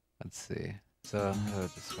 Let's see. So, how do I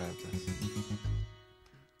describe this?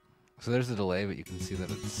 So there's a delay, but you can see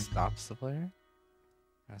that it stops the player.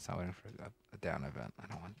 It's not waiting for a down event. I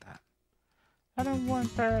don't want that. I don't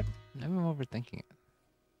want that. Maybe I'm overthinking it.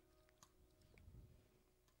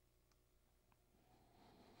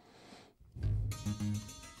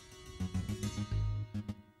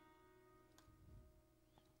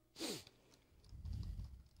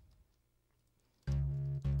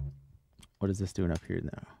 What is this doing up here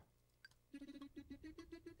now?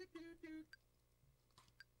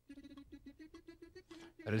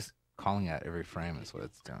 That is calling out every frame is what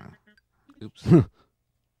it's doing. Oops.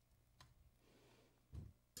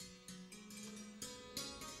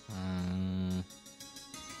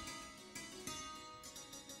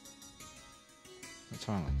 What's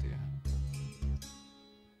wrong with you?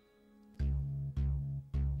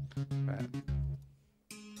 Right.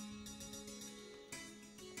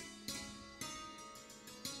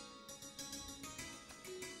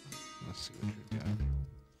 Let's see what you're doing.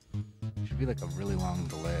 Should be like a really long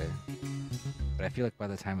delay. But I feel like by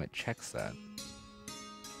the time it checks that.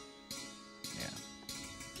 Yeah.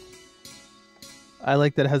 I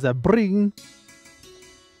like that it has that bring.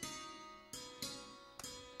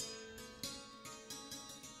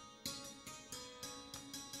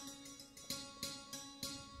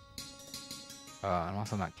 I'm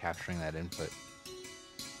also not capturing that input.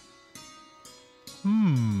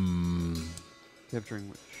 Capturing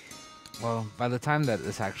which? Well, by the time that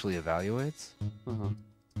this actually evaluates, Uh-huh.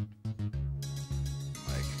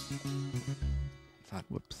 like, it's not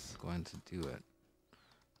going to do it.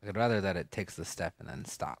 I'd rather that it takes the step and then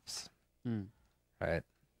stops. Right?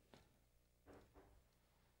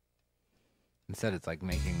 Instead, it's like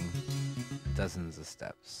making dozens of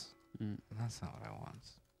steps. And that's not what I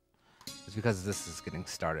want. It's because this is getting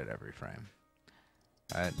started every frame.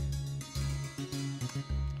 Right?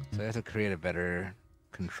 So I have to create a better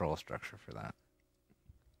control structure for that.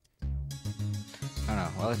 I don't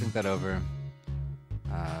know. While I think that over,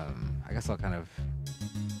 I guess I'll kind of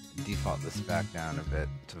default this back down a bit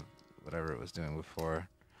to whatever it was doing before.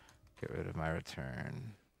 Get rid of my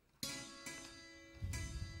return.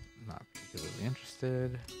 Not particularly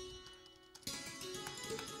interested.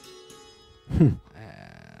 And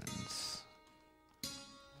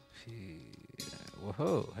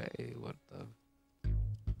whoa, hey, what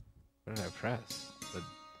did I press? The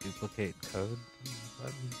duplicate code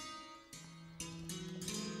button?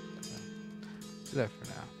 Do that for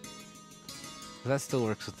now. That still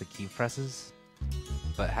works with the key presses,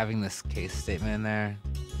 but having this case statement in there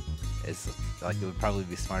is like, it would probably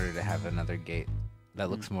be smarter to have another gate that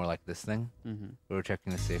looks more like this thing. We're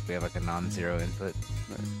checking to see if we have like a non-zero input,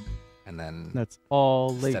 and then that's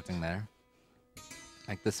all late. Stepping there.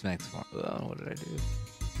 Like this makes more. Oh, what did I do?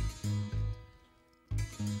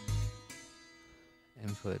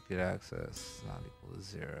 Input get access not equal to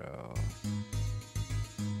 0.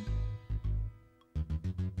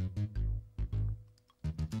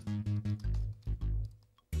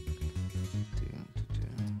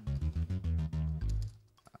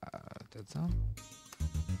 Dead zone.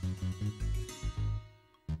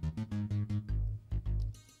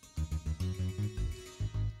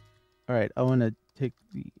 All right, I want to take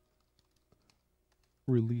the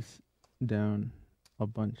release down a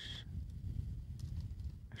bunch.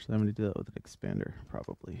 Actually, I'm going to do that with an expander,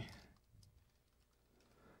 probably.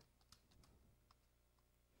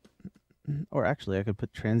 Or actually, I could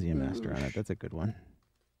put transient master on it. That's a good one.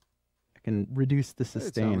 I can reduce the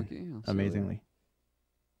sustain amazingly.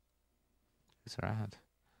 Who's around?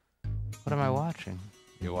 What am I watching?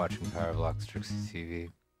 You're watching PowerBlock Strixie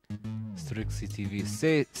TV. Strixie TV.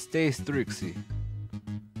 Stay Strixie.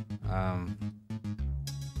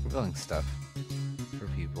 We're building stuff for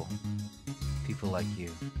people. People like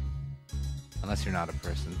you. Unless you're not a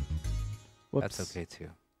person. Whoops. That's okay too.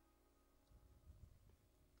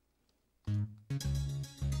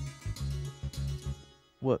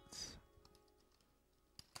 Whoops.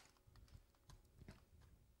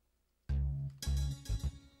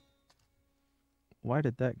 Why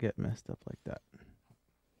did that get messed up like that?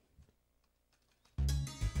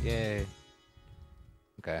 Yay.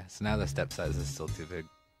 Okay, so now the step size is still too big.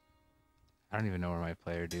 I don't even know where my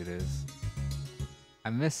player dude is.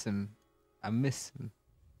 I miss him. I miss him.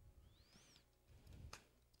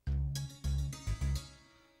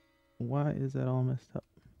 Why is that all messed up?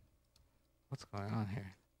 What's going on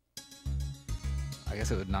here? I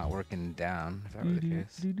guess it would not work in down if that were the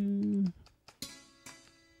case.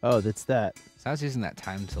 Oh, that's that. So I was using that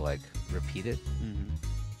time to like repeat it.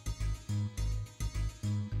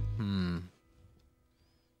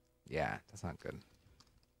 Yeah, that's not good.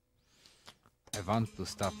 I want to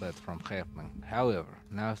stop that from happening. However,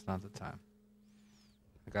 now is not the time.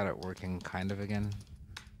 I got it working kind of again.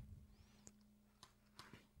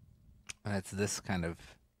 And it's this kind of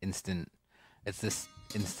instant, it's this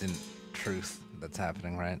instant truth that's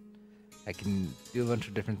happening, right? I can do a bunch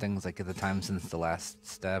of different things, like at the time since the last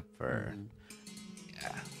step, or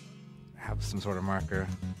yeah, have some sort of marker.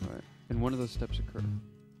 Right. And when do those steps occur?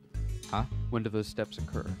 Huh? When do those steps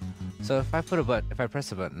occur? So if I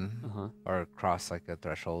press a button or cross like a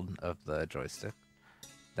threshold of the joystick,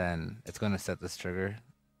 then it's going to set this trigger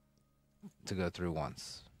to go through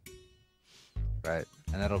once, right?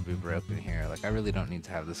 And that'll be broken here. Like I really don't need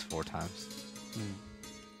to have this 4 times.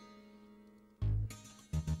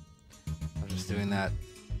 I was just doing that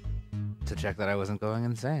to check that I wasn't going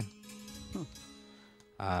insane.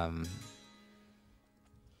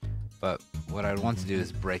 But what I'd want to do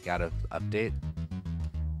is break out of update.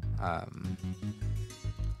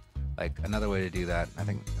 Like another way to do that, I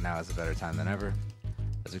think now is a better time than ever,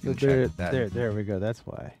 as we can check that. There we go. That's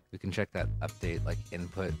why we can check that update like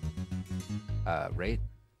input rate,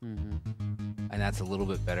 and that's a little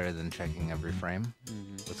bit better than checking every frame.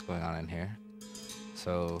 What's going on in here?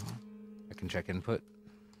 So I can check input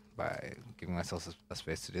by giving myself a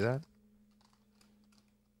space to do that.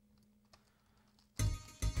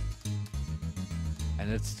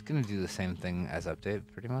 And it's going to do the same thing as update,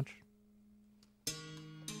 pretty much.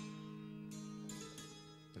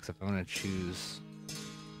 Except I'm going to choose...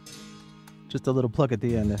 just a little plug at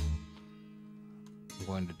the end. I'm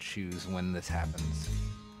going to choose when this happens.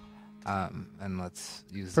 And let's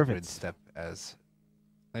use the grid step as...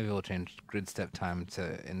 maybe we'll change grid step time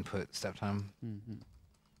to input step time.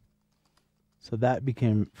 So that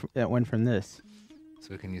became... that went from this. So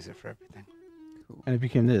we can use it for everything. Cool. And it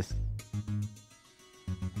became this.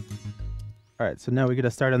 All right, so now we got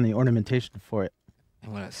to start on the ornamentation for it.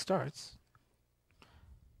 And when it starts,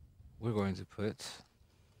 we're going to put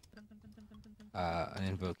an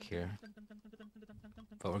invoke here.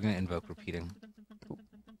 But we're going to invoke repeating. Cool.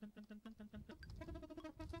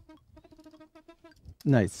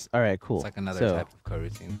 Nice. All right, cool. It's like another type of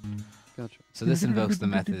coroutine. Gotcha. So this invokes the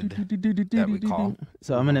method that we call.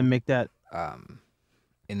 So I'm going to make that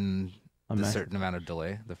in a certain amount of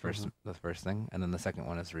delay, the first thing, and then the second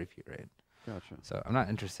one is repeat rate. Gotcha. So I'm not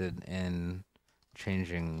interested in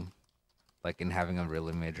changing, like in having a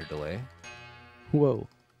really major delay. Whoa.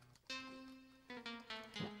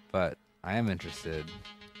 But I am interested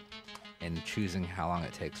in choosing how long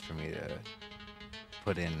it takes for me to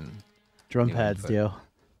put in drum pads, Dale.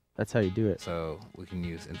 That's how you do it. So we can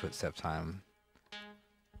use input step time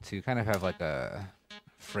to kind of have like a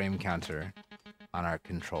frame counter on our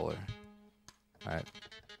controller. All right.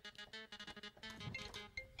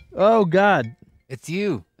 Oh, God. It's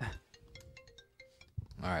you.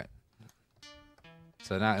 All right.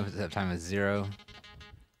 So now input step time is 0,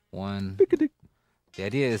 1. The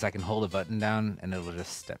idea is I can hold a button down and it'll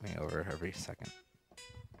just step me over every second.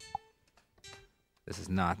 This is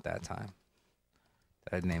not that time.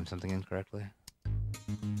 Did I name something incorrectly?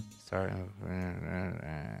 Sorry.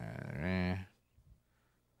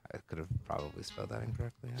 I could have probably spelled that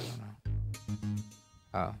incorrectly. I don't know.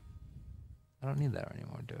 Oh. I don't need that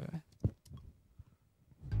anymore, do I?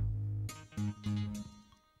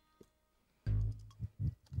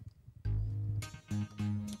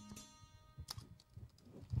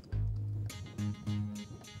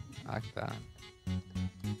 Like that.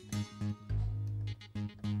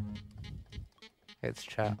 it's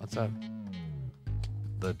chat. What's up?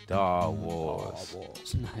 The Star Wars.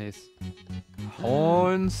 Nice.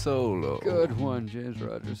 Horn Solo. Good one, James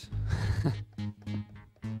Rogers.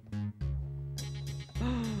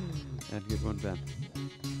 And good one, Ben.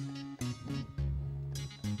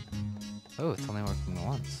 Oh, it's only working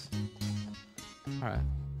once. Alright,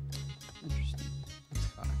 Interesting. that's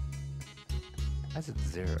fine. That's at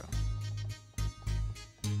 0.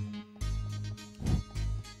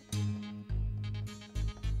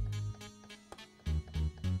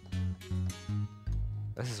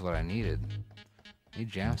 This is what I needed. I need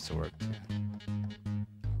jams to work too.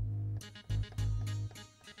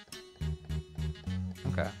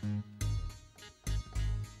 Okay.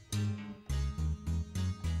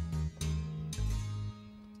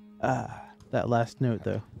 That last note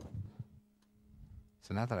though.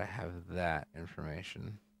 So now that I have that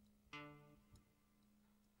information.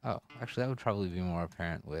 Oh, actually that would probably be more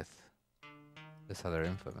apparent with this other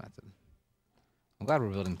input method. I'm glad we're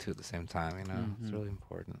building 2 at the same time, you know? It's really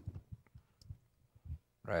important.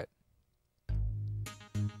 Right.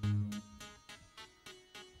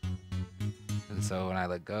 And so when I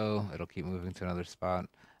let go, it'll keep moving to another spot.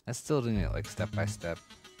 I'm still doing it like step by step.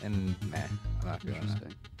 And meh, I'm not doing that.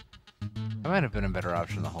 Interesting. That might have been a better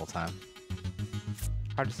option the whole time.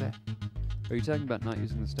 Hard to say. Are you talking about not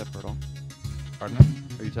using the stepper at all? Pardon me?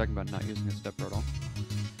 Are you talking about not using a stepper at all?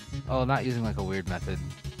 Oh, not using like a weird method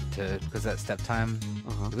to, because that step time,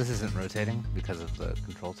 Uh-huh. this isn't rotating because of the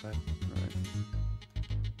control type. Right.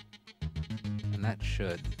 And that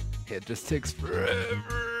should. It just takes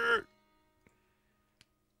forever.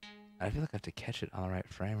 I feel like I have to catch it on the right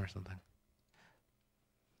frame or something.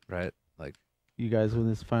 Right? Like, You guys, when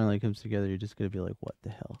this finally comes together, you're just gonna be like, "What the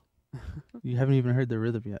hell?" You haven't even heard the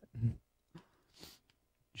rhythm yet.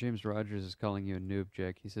 James Rogers is calling you a noob,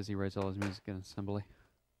 Jake. He says he writes all his music in assembly.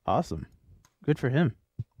 Awesome, good for him.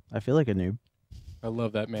 I feel like a noob. I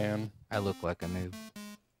love that man. I look like a noob.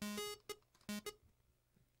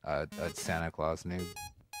 A Santa Claus noob.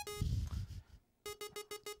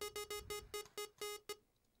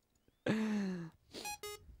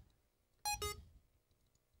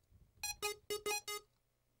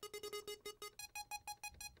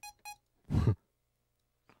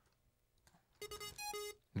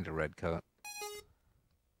 Need a red coat.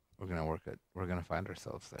 We're gonna work it. We're gonna find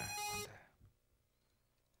ourselves there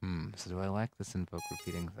one day. So do I like this invoke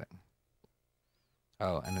repeating thing?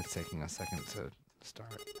 Oh, and it's taking a second to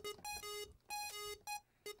start.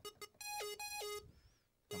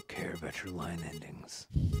 Don't care about your line endings.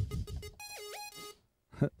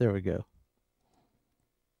 There we go.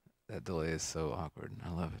 That delay is so awkward. I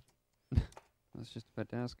love it. I was just about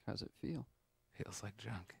to ask, how's it feel? Feels like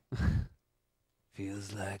junk.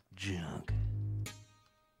 Feels like junk.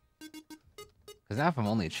 Because now if I'm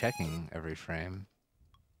only checking every frame,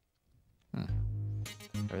 I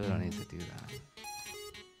really don't need to do that.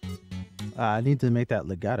 I need to make that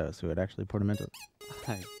legato so it actually portamento.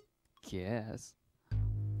 I guess.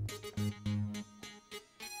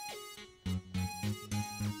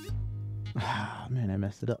 Ah, man, I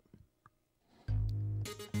messed it up.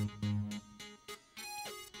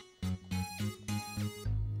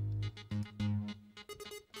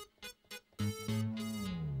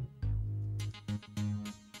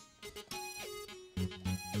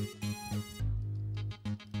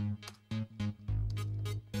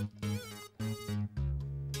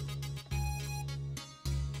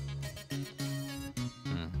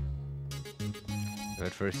 If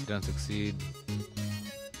at first you don't succeed,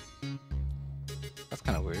 that's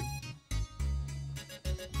kind of weird.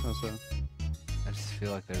 How so? I just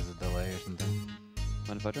feel like there's a delay or something.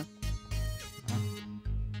 Mind if I try?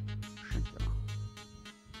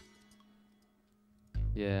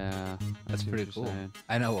 Yeah, I That's see what pretty you're cool. saying.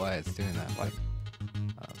 I know why it's doing that. Like,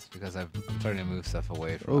 it's because I'm starting to move stuff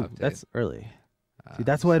away from Oh, update. that's early. See,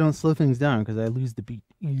 that's why I don't slow things down, because I lose the beat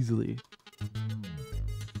easily.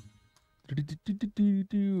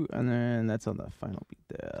 And then that's on the final beat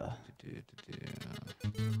there.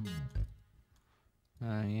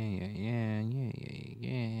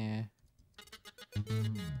 Yeah.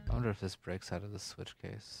 I wonder if this breaks out of the switch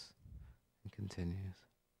case and continues.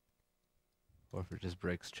 Or if it just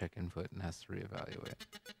breaks check input and has to reevaluate.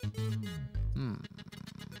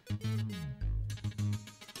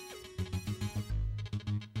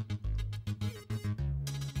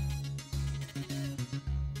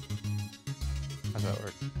 How's that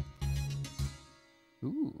work?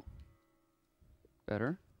 Ooh.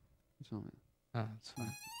 Better? Tell me. Oh, that's fine.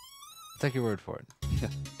 I'll take your word for it. Yeah.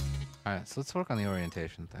 Alright, so let's work on the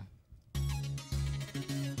orientation thing.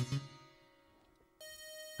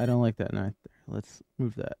 I don't like that knife there. Let's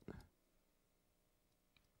move that.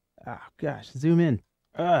 Ah, gosh, zoom in.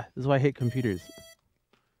 This is why I hate computers.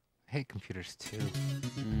 I hate computers too.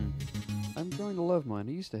 I'm growing to love mine.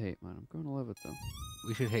 I used to hate mine. I'm growing to love it though.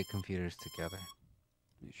 We should hate computers together.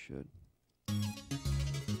 You should.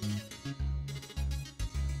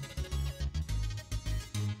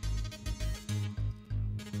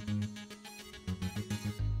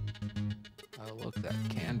 Oh, look, that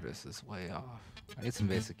canvas is way off. I need some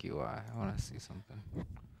basic UI. I want to see something.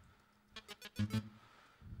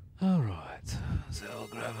 Alright, so I'll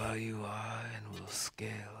grab our UI and we'll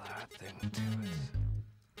scale our thing to it.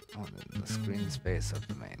 I want it in the screen space of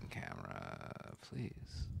the main camera,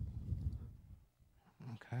 please.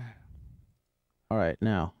 Okay. All right,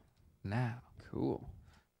 now Cool.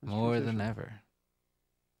 That's More transition. than ever.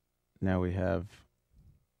 we have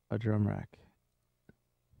a drum rack.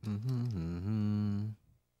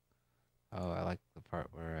 Oh, I like the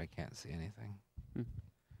part where I can't see anything.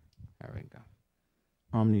 There we go.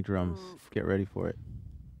 Omni drums. Get ready for it.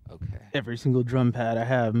 Okay. Every single drum pad I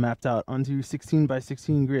have mapped out onto 16 by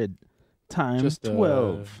 16 grid. Time Just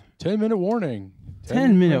 12. 10-minute warning.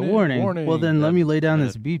 10-minute warning. Well, then let me lay down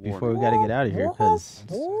this 10-minute beat before we got to get out of here, because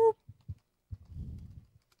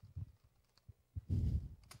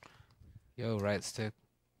Yo, right stick.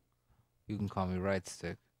 You can call me right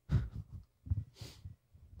stick.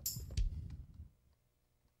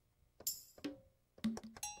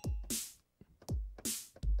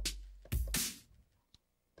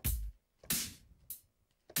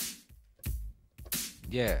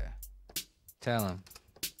 Yeah. Tell him.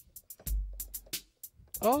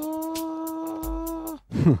 Oh.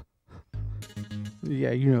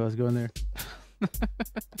 yeah, you know I was going there.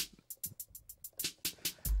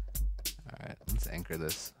 Alright, let's anchor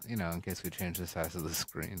this, you know, in case we change the size of the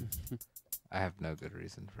screen. I have no good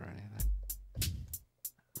reason for anything.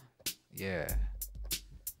 Yeah.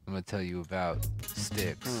 I'm gonna tell you about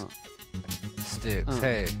sticks. Sticks.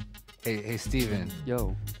 Hey, Steven.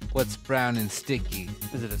 Yo. What's brown and sticky?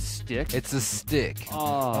 Is it a stick? It's a stick.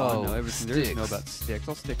 Oh, no, everything there is to know sticks. about sticks.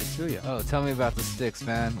 I'll stick it to you. Oh, tell me about the sticks,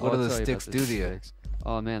 man. What I'll do the tell you about sticks the do to you? sticks.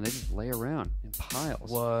 Oh, man, they just lay around in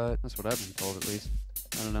piles. What? That's what I've been told, at least.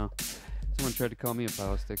 I don't know. Someone tried to call me a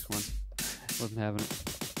pile of sticks once. Wasn't having it.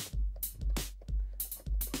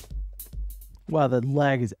 Wow, the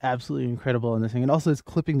lag is absolutely incredible on this thing. And also, it's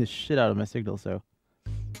clipping the shit out of my signal, so.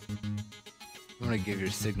 I'm gonna give your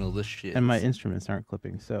signal the shit. And my instruments aren't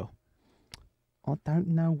clipping, so. I don't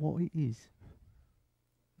know what it is.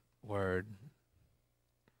 Word.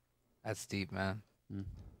 That's deep, man.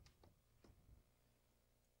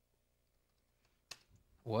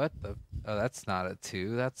 What the? Oh, that's not a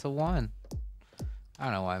 2. That's a 1. I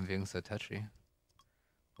don't know why I'm being so touchy.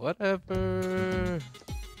 Whatever.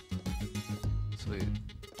 Sweet.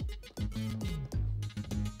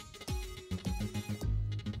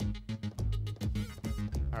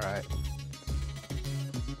 Alright.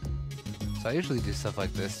 So I usually do stuff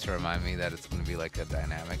like this to remind me that it's going to be like a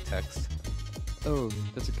dynamic text. Oh,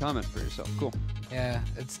 that's a comment for yourself. Cool. Yeah,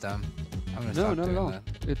 it's dumb. I'm going to No, stop not doing at all. that.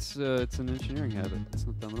 It's an engineering habit. It's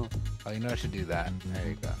not dumb at all. Oh, you know I should do that. There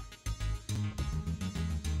you go.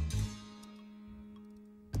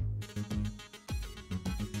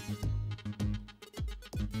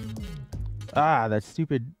 Ah, that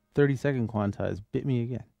stupid 30-second quantize bit me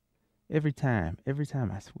again. Every time,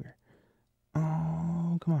 I swear.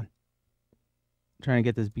 Oh, come on. Trying to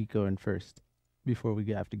get this beat going first before we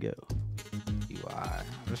have to go. UI.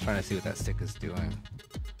 I'm just trying to see what that stick is doing.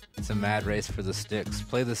 It's a mad race for the sticks.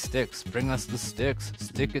 Play the sticks. Bring us the sticks.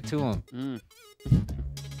 Stick it to them.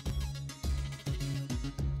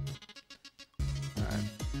 Alright.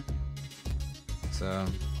 So,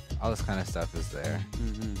 all this kind of stuff is there.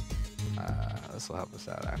 This will help us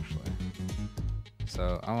out, actually.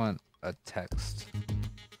 So, I want a text.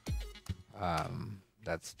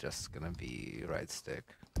 That's just gonna be right stick.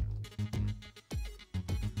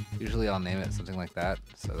 Usually I'll name it something like that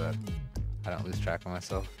so that I don't lose track of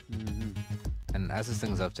myself. And as this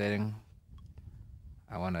thing's updating,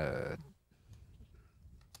 I want to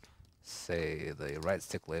say the right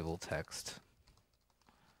stick label text.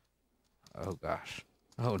 Oh gosh.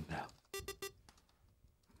 Oh no.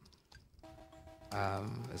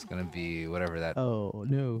 It's gonna be whatever that. Oh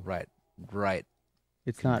no. Right.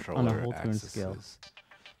 It's not on a controller whole tune axis scale. is.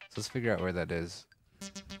 So let's figure out where that is.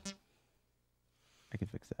 I can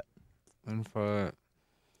fix that. Input.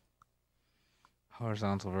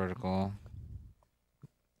 Horizontal, vertical.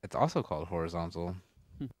 It's also called horizontal.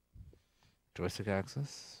 Joystick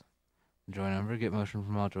axis. Joy number, get motion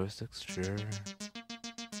from all joysticks. Sure.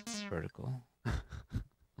 Vertical.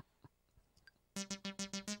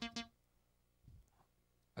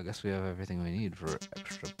 I guess we have everything we need for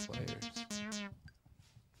extra players.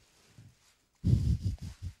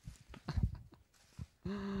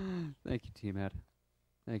 Thank you, T-Mad.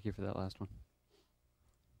 Thank you for that last one.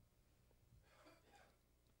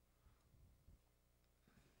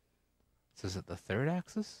 So is it the third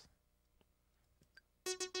axis?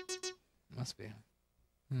 Must be.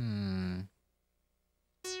 I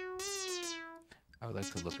would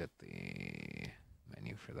like to look at the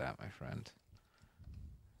menu for that, my friend.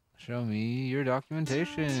 Show me your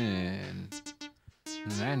documentation. In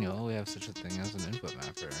the manual, we have such a thing as an input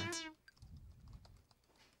mapper.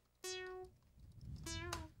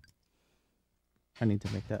 I need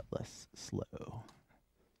to make that less slow.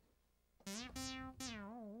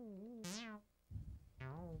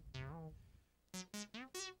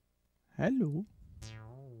 Hello.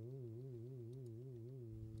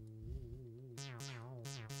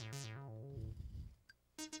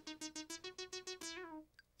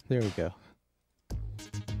 There we go.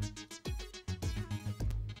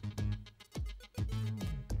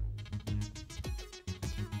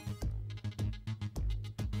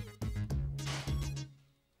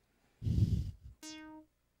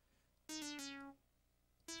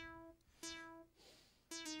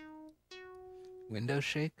 Windows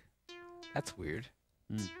shake? That's weird.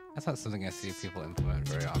 Mm. That's not something I see people implement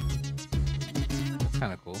very often. That's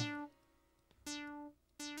kind of cool.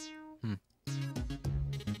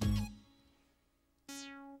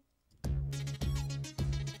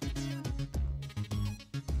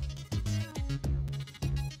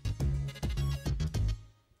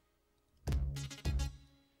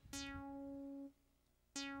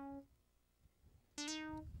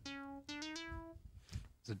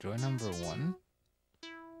 So join number 1?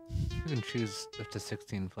 You can choose up to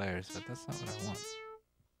 16 players, but that's not what I want.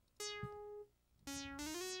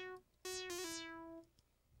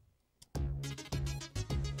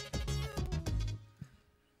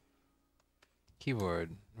 Keyboard.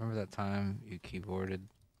 Remember that time you keyboarded?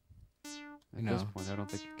 At this point, I don't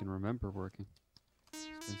think you can remember working.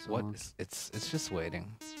 It's been so long. It's just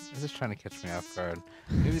waiting. It's just trying to catch me off guard.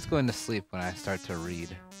 Maybe it's going to sleep when I start to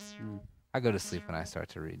read. I go to sleep when I start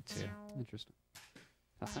to read too. Interesting.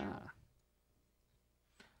 Haha.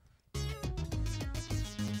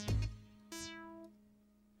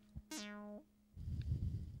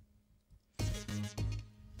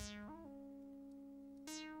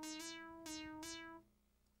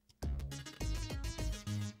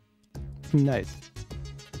 Nice.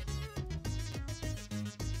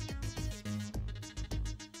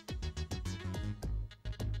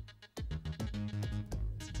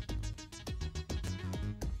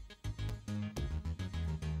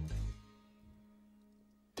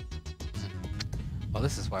 Well,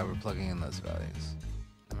 this is why we're plugging in those values.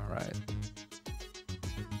 Am I right?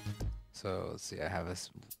 So let's see, I have a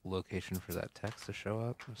location for that text to show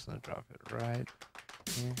up. I'm just gonna drop it right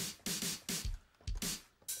here.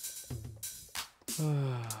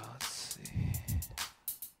 Let's see.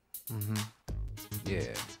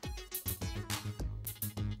 Yeah.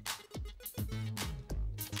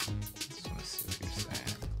 Just want to see what you're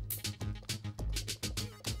saying.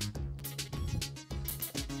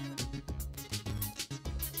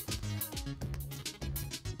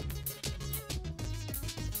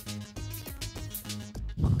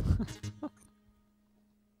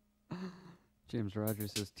 James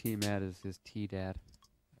Rogers says T-Mad is his T-Dad.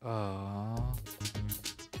 Oh.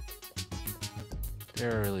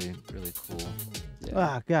 They're really, really cool. Yeah.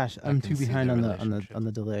 Ah, gosh, I'm can too see behind the on the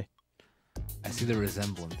relationship. delay. I see the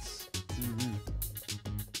resemblance. Mm-hmm.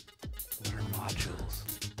 Learn modules.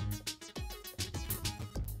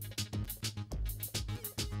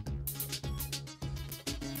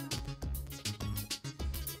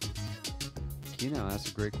 Kino asked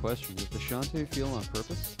a great question. Does Deshante feel on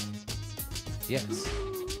purpose? Yes.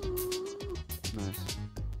 Nice.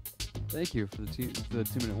 Thank you for the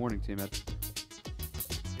 2-minute warning, T-Mad.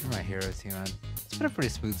 You're my hero, T-Man. It's been a pretty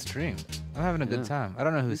smooth stream. I'm having a good Yeah. time. I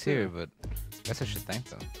don't know who's Me too. here, but I guess I should thank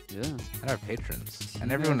them. Yeah. And our patrons.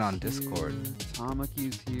 And everyone on T-Mad's Discord. here,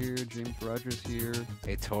 Tamaki's here. James Rogers here.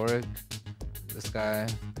 Hey, Torek. This guy.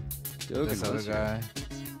 Dogan this other was here. guy.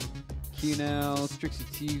 Kino, Strixie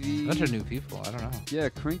TV. A bunch of new people. I don't know. Yeah,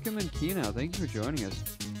 Crinkum and Kino, thank you for joining us.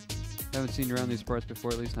 Haven't seen you around these parts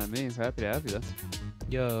before, at least not me. Happy to have you though.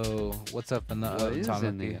 Yo, what's up in the What up, is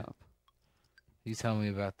in the Tamaki? up? You tell me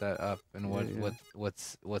about that up and Yeah,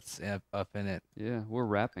 what's up in it. Yeah, we're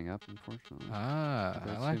wrapping up, unfortunately. Ah, Got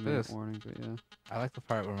I a like 2-minute this. warning, but yeah. I like the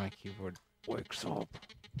part where my keyboard wakes up.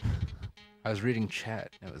 I was reading chat.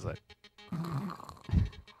 And it was like,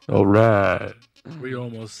 All right. We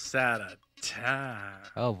almost sat a time.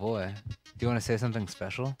 oh boy, Do you want to say something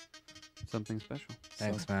special? Something special.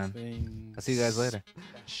 Thanks, man. Something I'll see you guys later.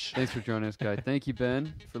 Thanks for joining us, Guy. Thank you,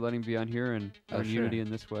 Ben, for letting me be on here and Oh, learn sure. Unity in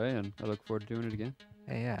this way, and I look forward to doing it again.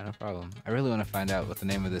 Hey, yeah, no problem. I really want to find out what the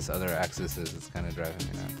name of this other axis is. It's kind of driving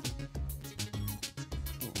me nuts.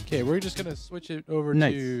 Okay, we're just gonna switch it over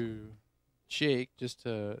Nice. to Jake just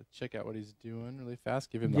to check out what he's doing really fast.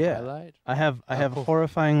 Give him the Yeah. highlight. I have cool.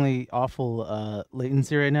 horrifyingly awful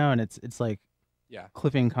latency right now, and it's like Yeah,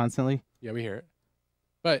 clipping constantly. yeah, we hear it.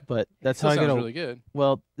 But But that's still how I sounds get a really good.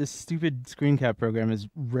 Well, this stupid screen cap program is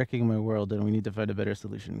wrecking my world, and we need to find a better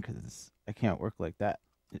solution because I can't work like that.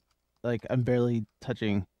 Like, I'm barely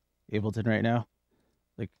touching Ableton right now.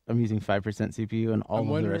 Like, I'm using 5% CPU, and all I'm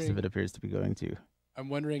of the rest of wondering- it appears to be going to. I'm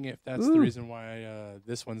wondering if that's the Ooh. reason why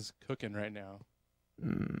this one's cooking right now.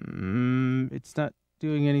 It's not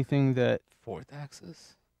doing anything that Fourth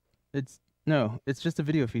axis? no, it's just a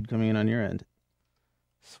video feed coming in on your end.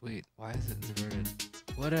 Sweet. Why is it inverted?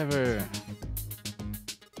 Whatever.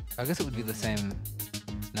 I guess it would be the same.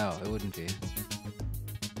 No, it wouldn't be.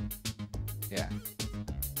 Yeah.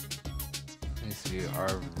 It needs to be R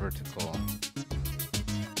vertical.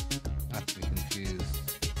 Not to be confused.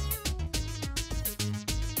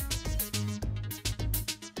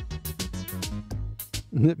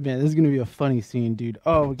 Man, this is gonna be a funny scene, dude.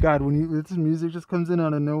 Oh god, when this music just comes in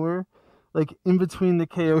out of nowhere, like in between the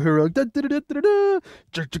KO hero,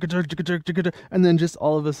 and then just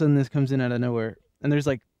all of a sudden this comes in out of nowhere, and there's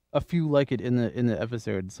like a few like it in the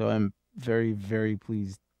episode. So I'm very, very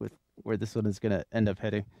pleased with where this one is gonna end up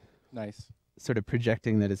heading. Nice. Sort of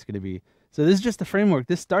projecting that it's gonna be. So this is just the framework.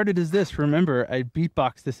 This started as this. Remember, I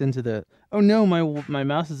beatboxed this into the. Oh no, my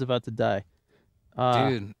mouse is about to die.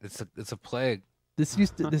 Dude, it's a plague.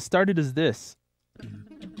 This started as this.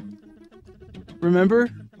 Remember?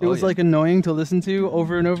 It Oh, was yeah. like annoying to listen to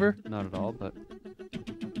over and over. Not at all, but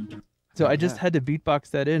So I just had to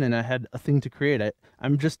beatbox that in, and I had a thing to create.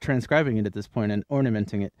 I'm just transcribing it at this point and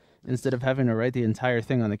ornamenting it instead of having to write the entire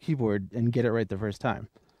thing on the keyboard and get it right the first time.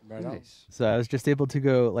 Right on. nice. So I was just able to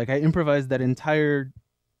go, like, I improvised that entire,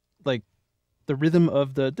 like, the rhythm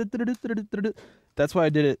of the. That's why I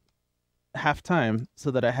did it half time, so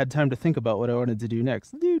that I had time to think about what I wanted to do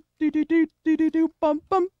next. And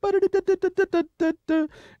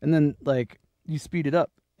then, like, you speed it up,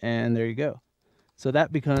 and there you go. So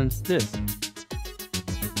that becomes this.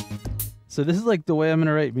 So this is like the way I'm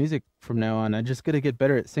gonna write music from now on. I just gotta get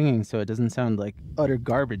better at singing, so it doesn't sound like utter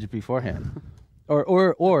garbage beforehand.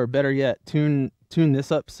 Or better yet, tune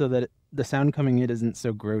this up so that the sound coming in isn't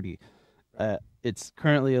so grody. It's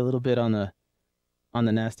currently a little bit on the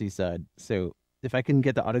nasty side. So if I can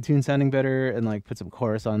get the autotune sounding better and like put some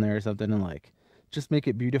chorus on there or something and like just make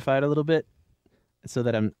it beautified a little bit so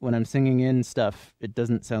that when I'm singing in stuff, it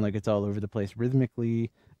doesn't sound like it's all over the place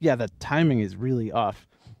rhythmically. Yeah, the timing is really off.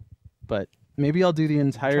 But maybe I'll do the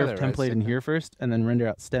entire that, right, template in Sigma? here first and then render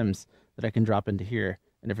out stems that I can drop into here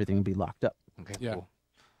and everything will be locked up. Okay, Yeah. cool.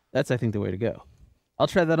 That's, I think, the way to go. I'll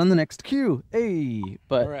try that on the next cue. Hey,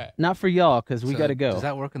 but All right. not for y'all because we So got to go. Does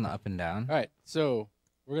that work in the up and down? All right, so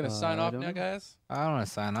we're gonna sign I off don't now, know. guys. I don't want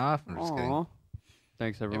to sign off. I'm just kidding. Aw.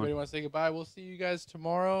 Thanks, everyone. Anybody want to say goodbye? We'll see you guys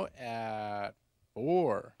tomorrow at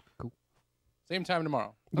 4. Cool. Same time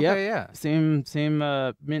tomorrow. Yep. Okay, yeah. Same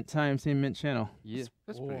mint time, same mint channel. Yeah.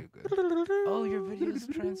 That's Cool. pretty good. Oh, your video is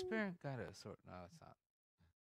transparent. Got it. No, it's not.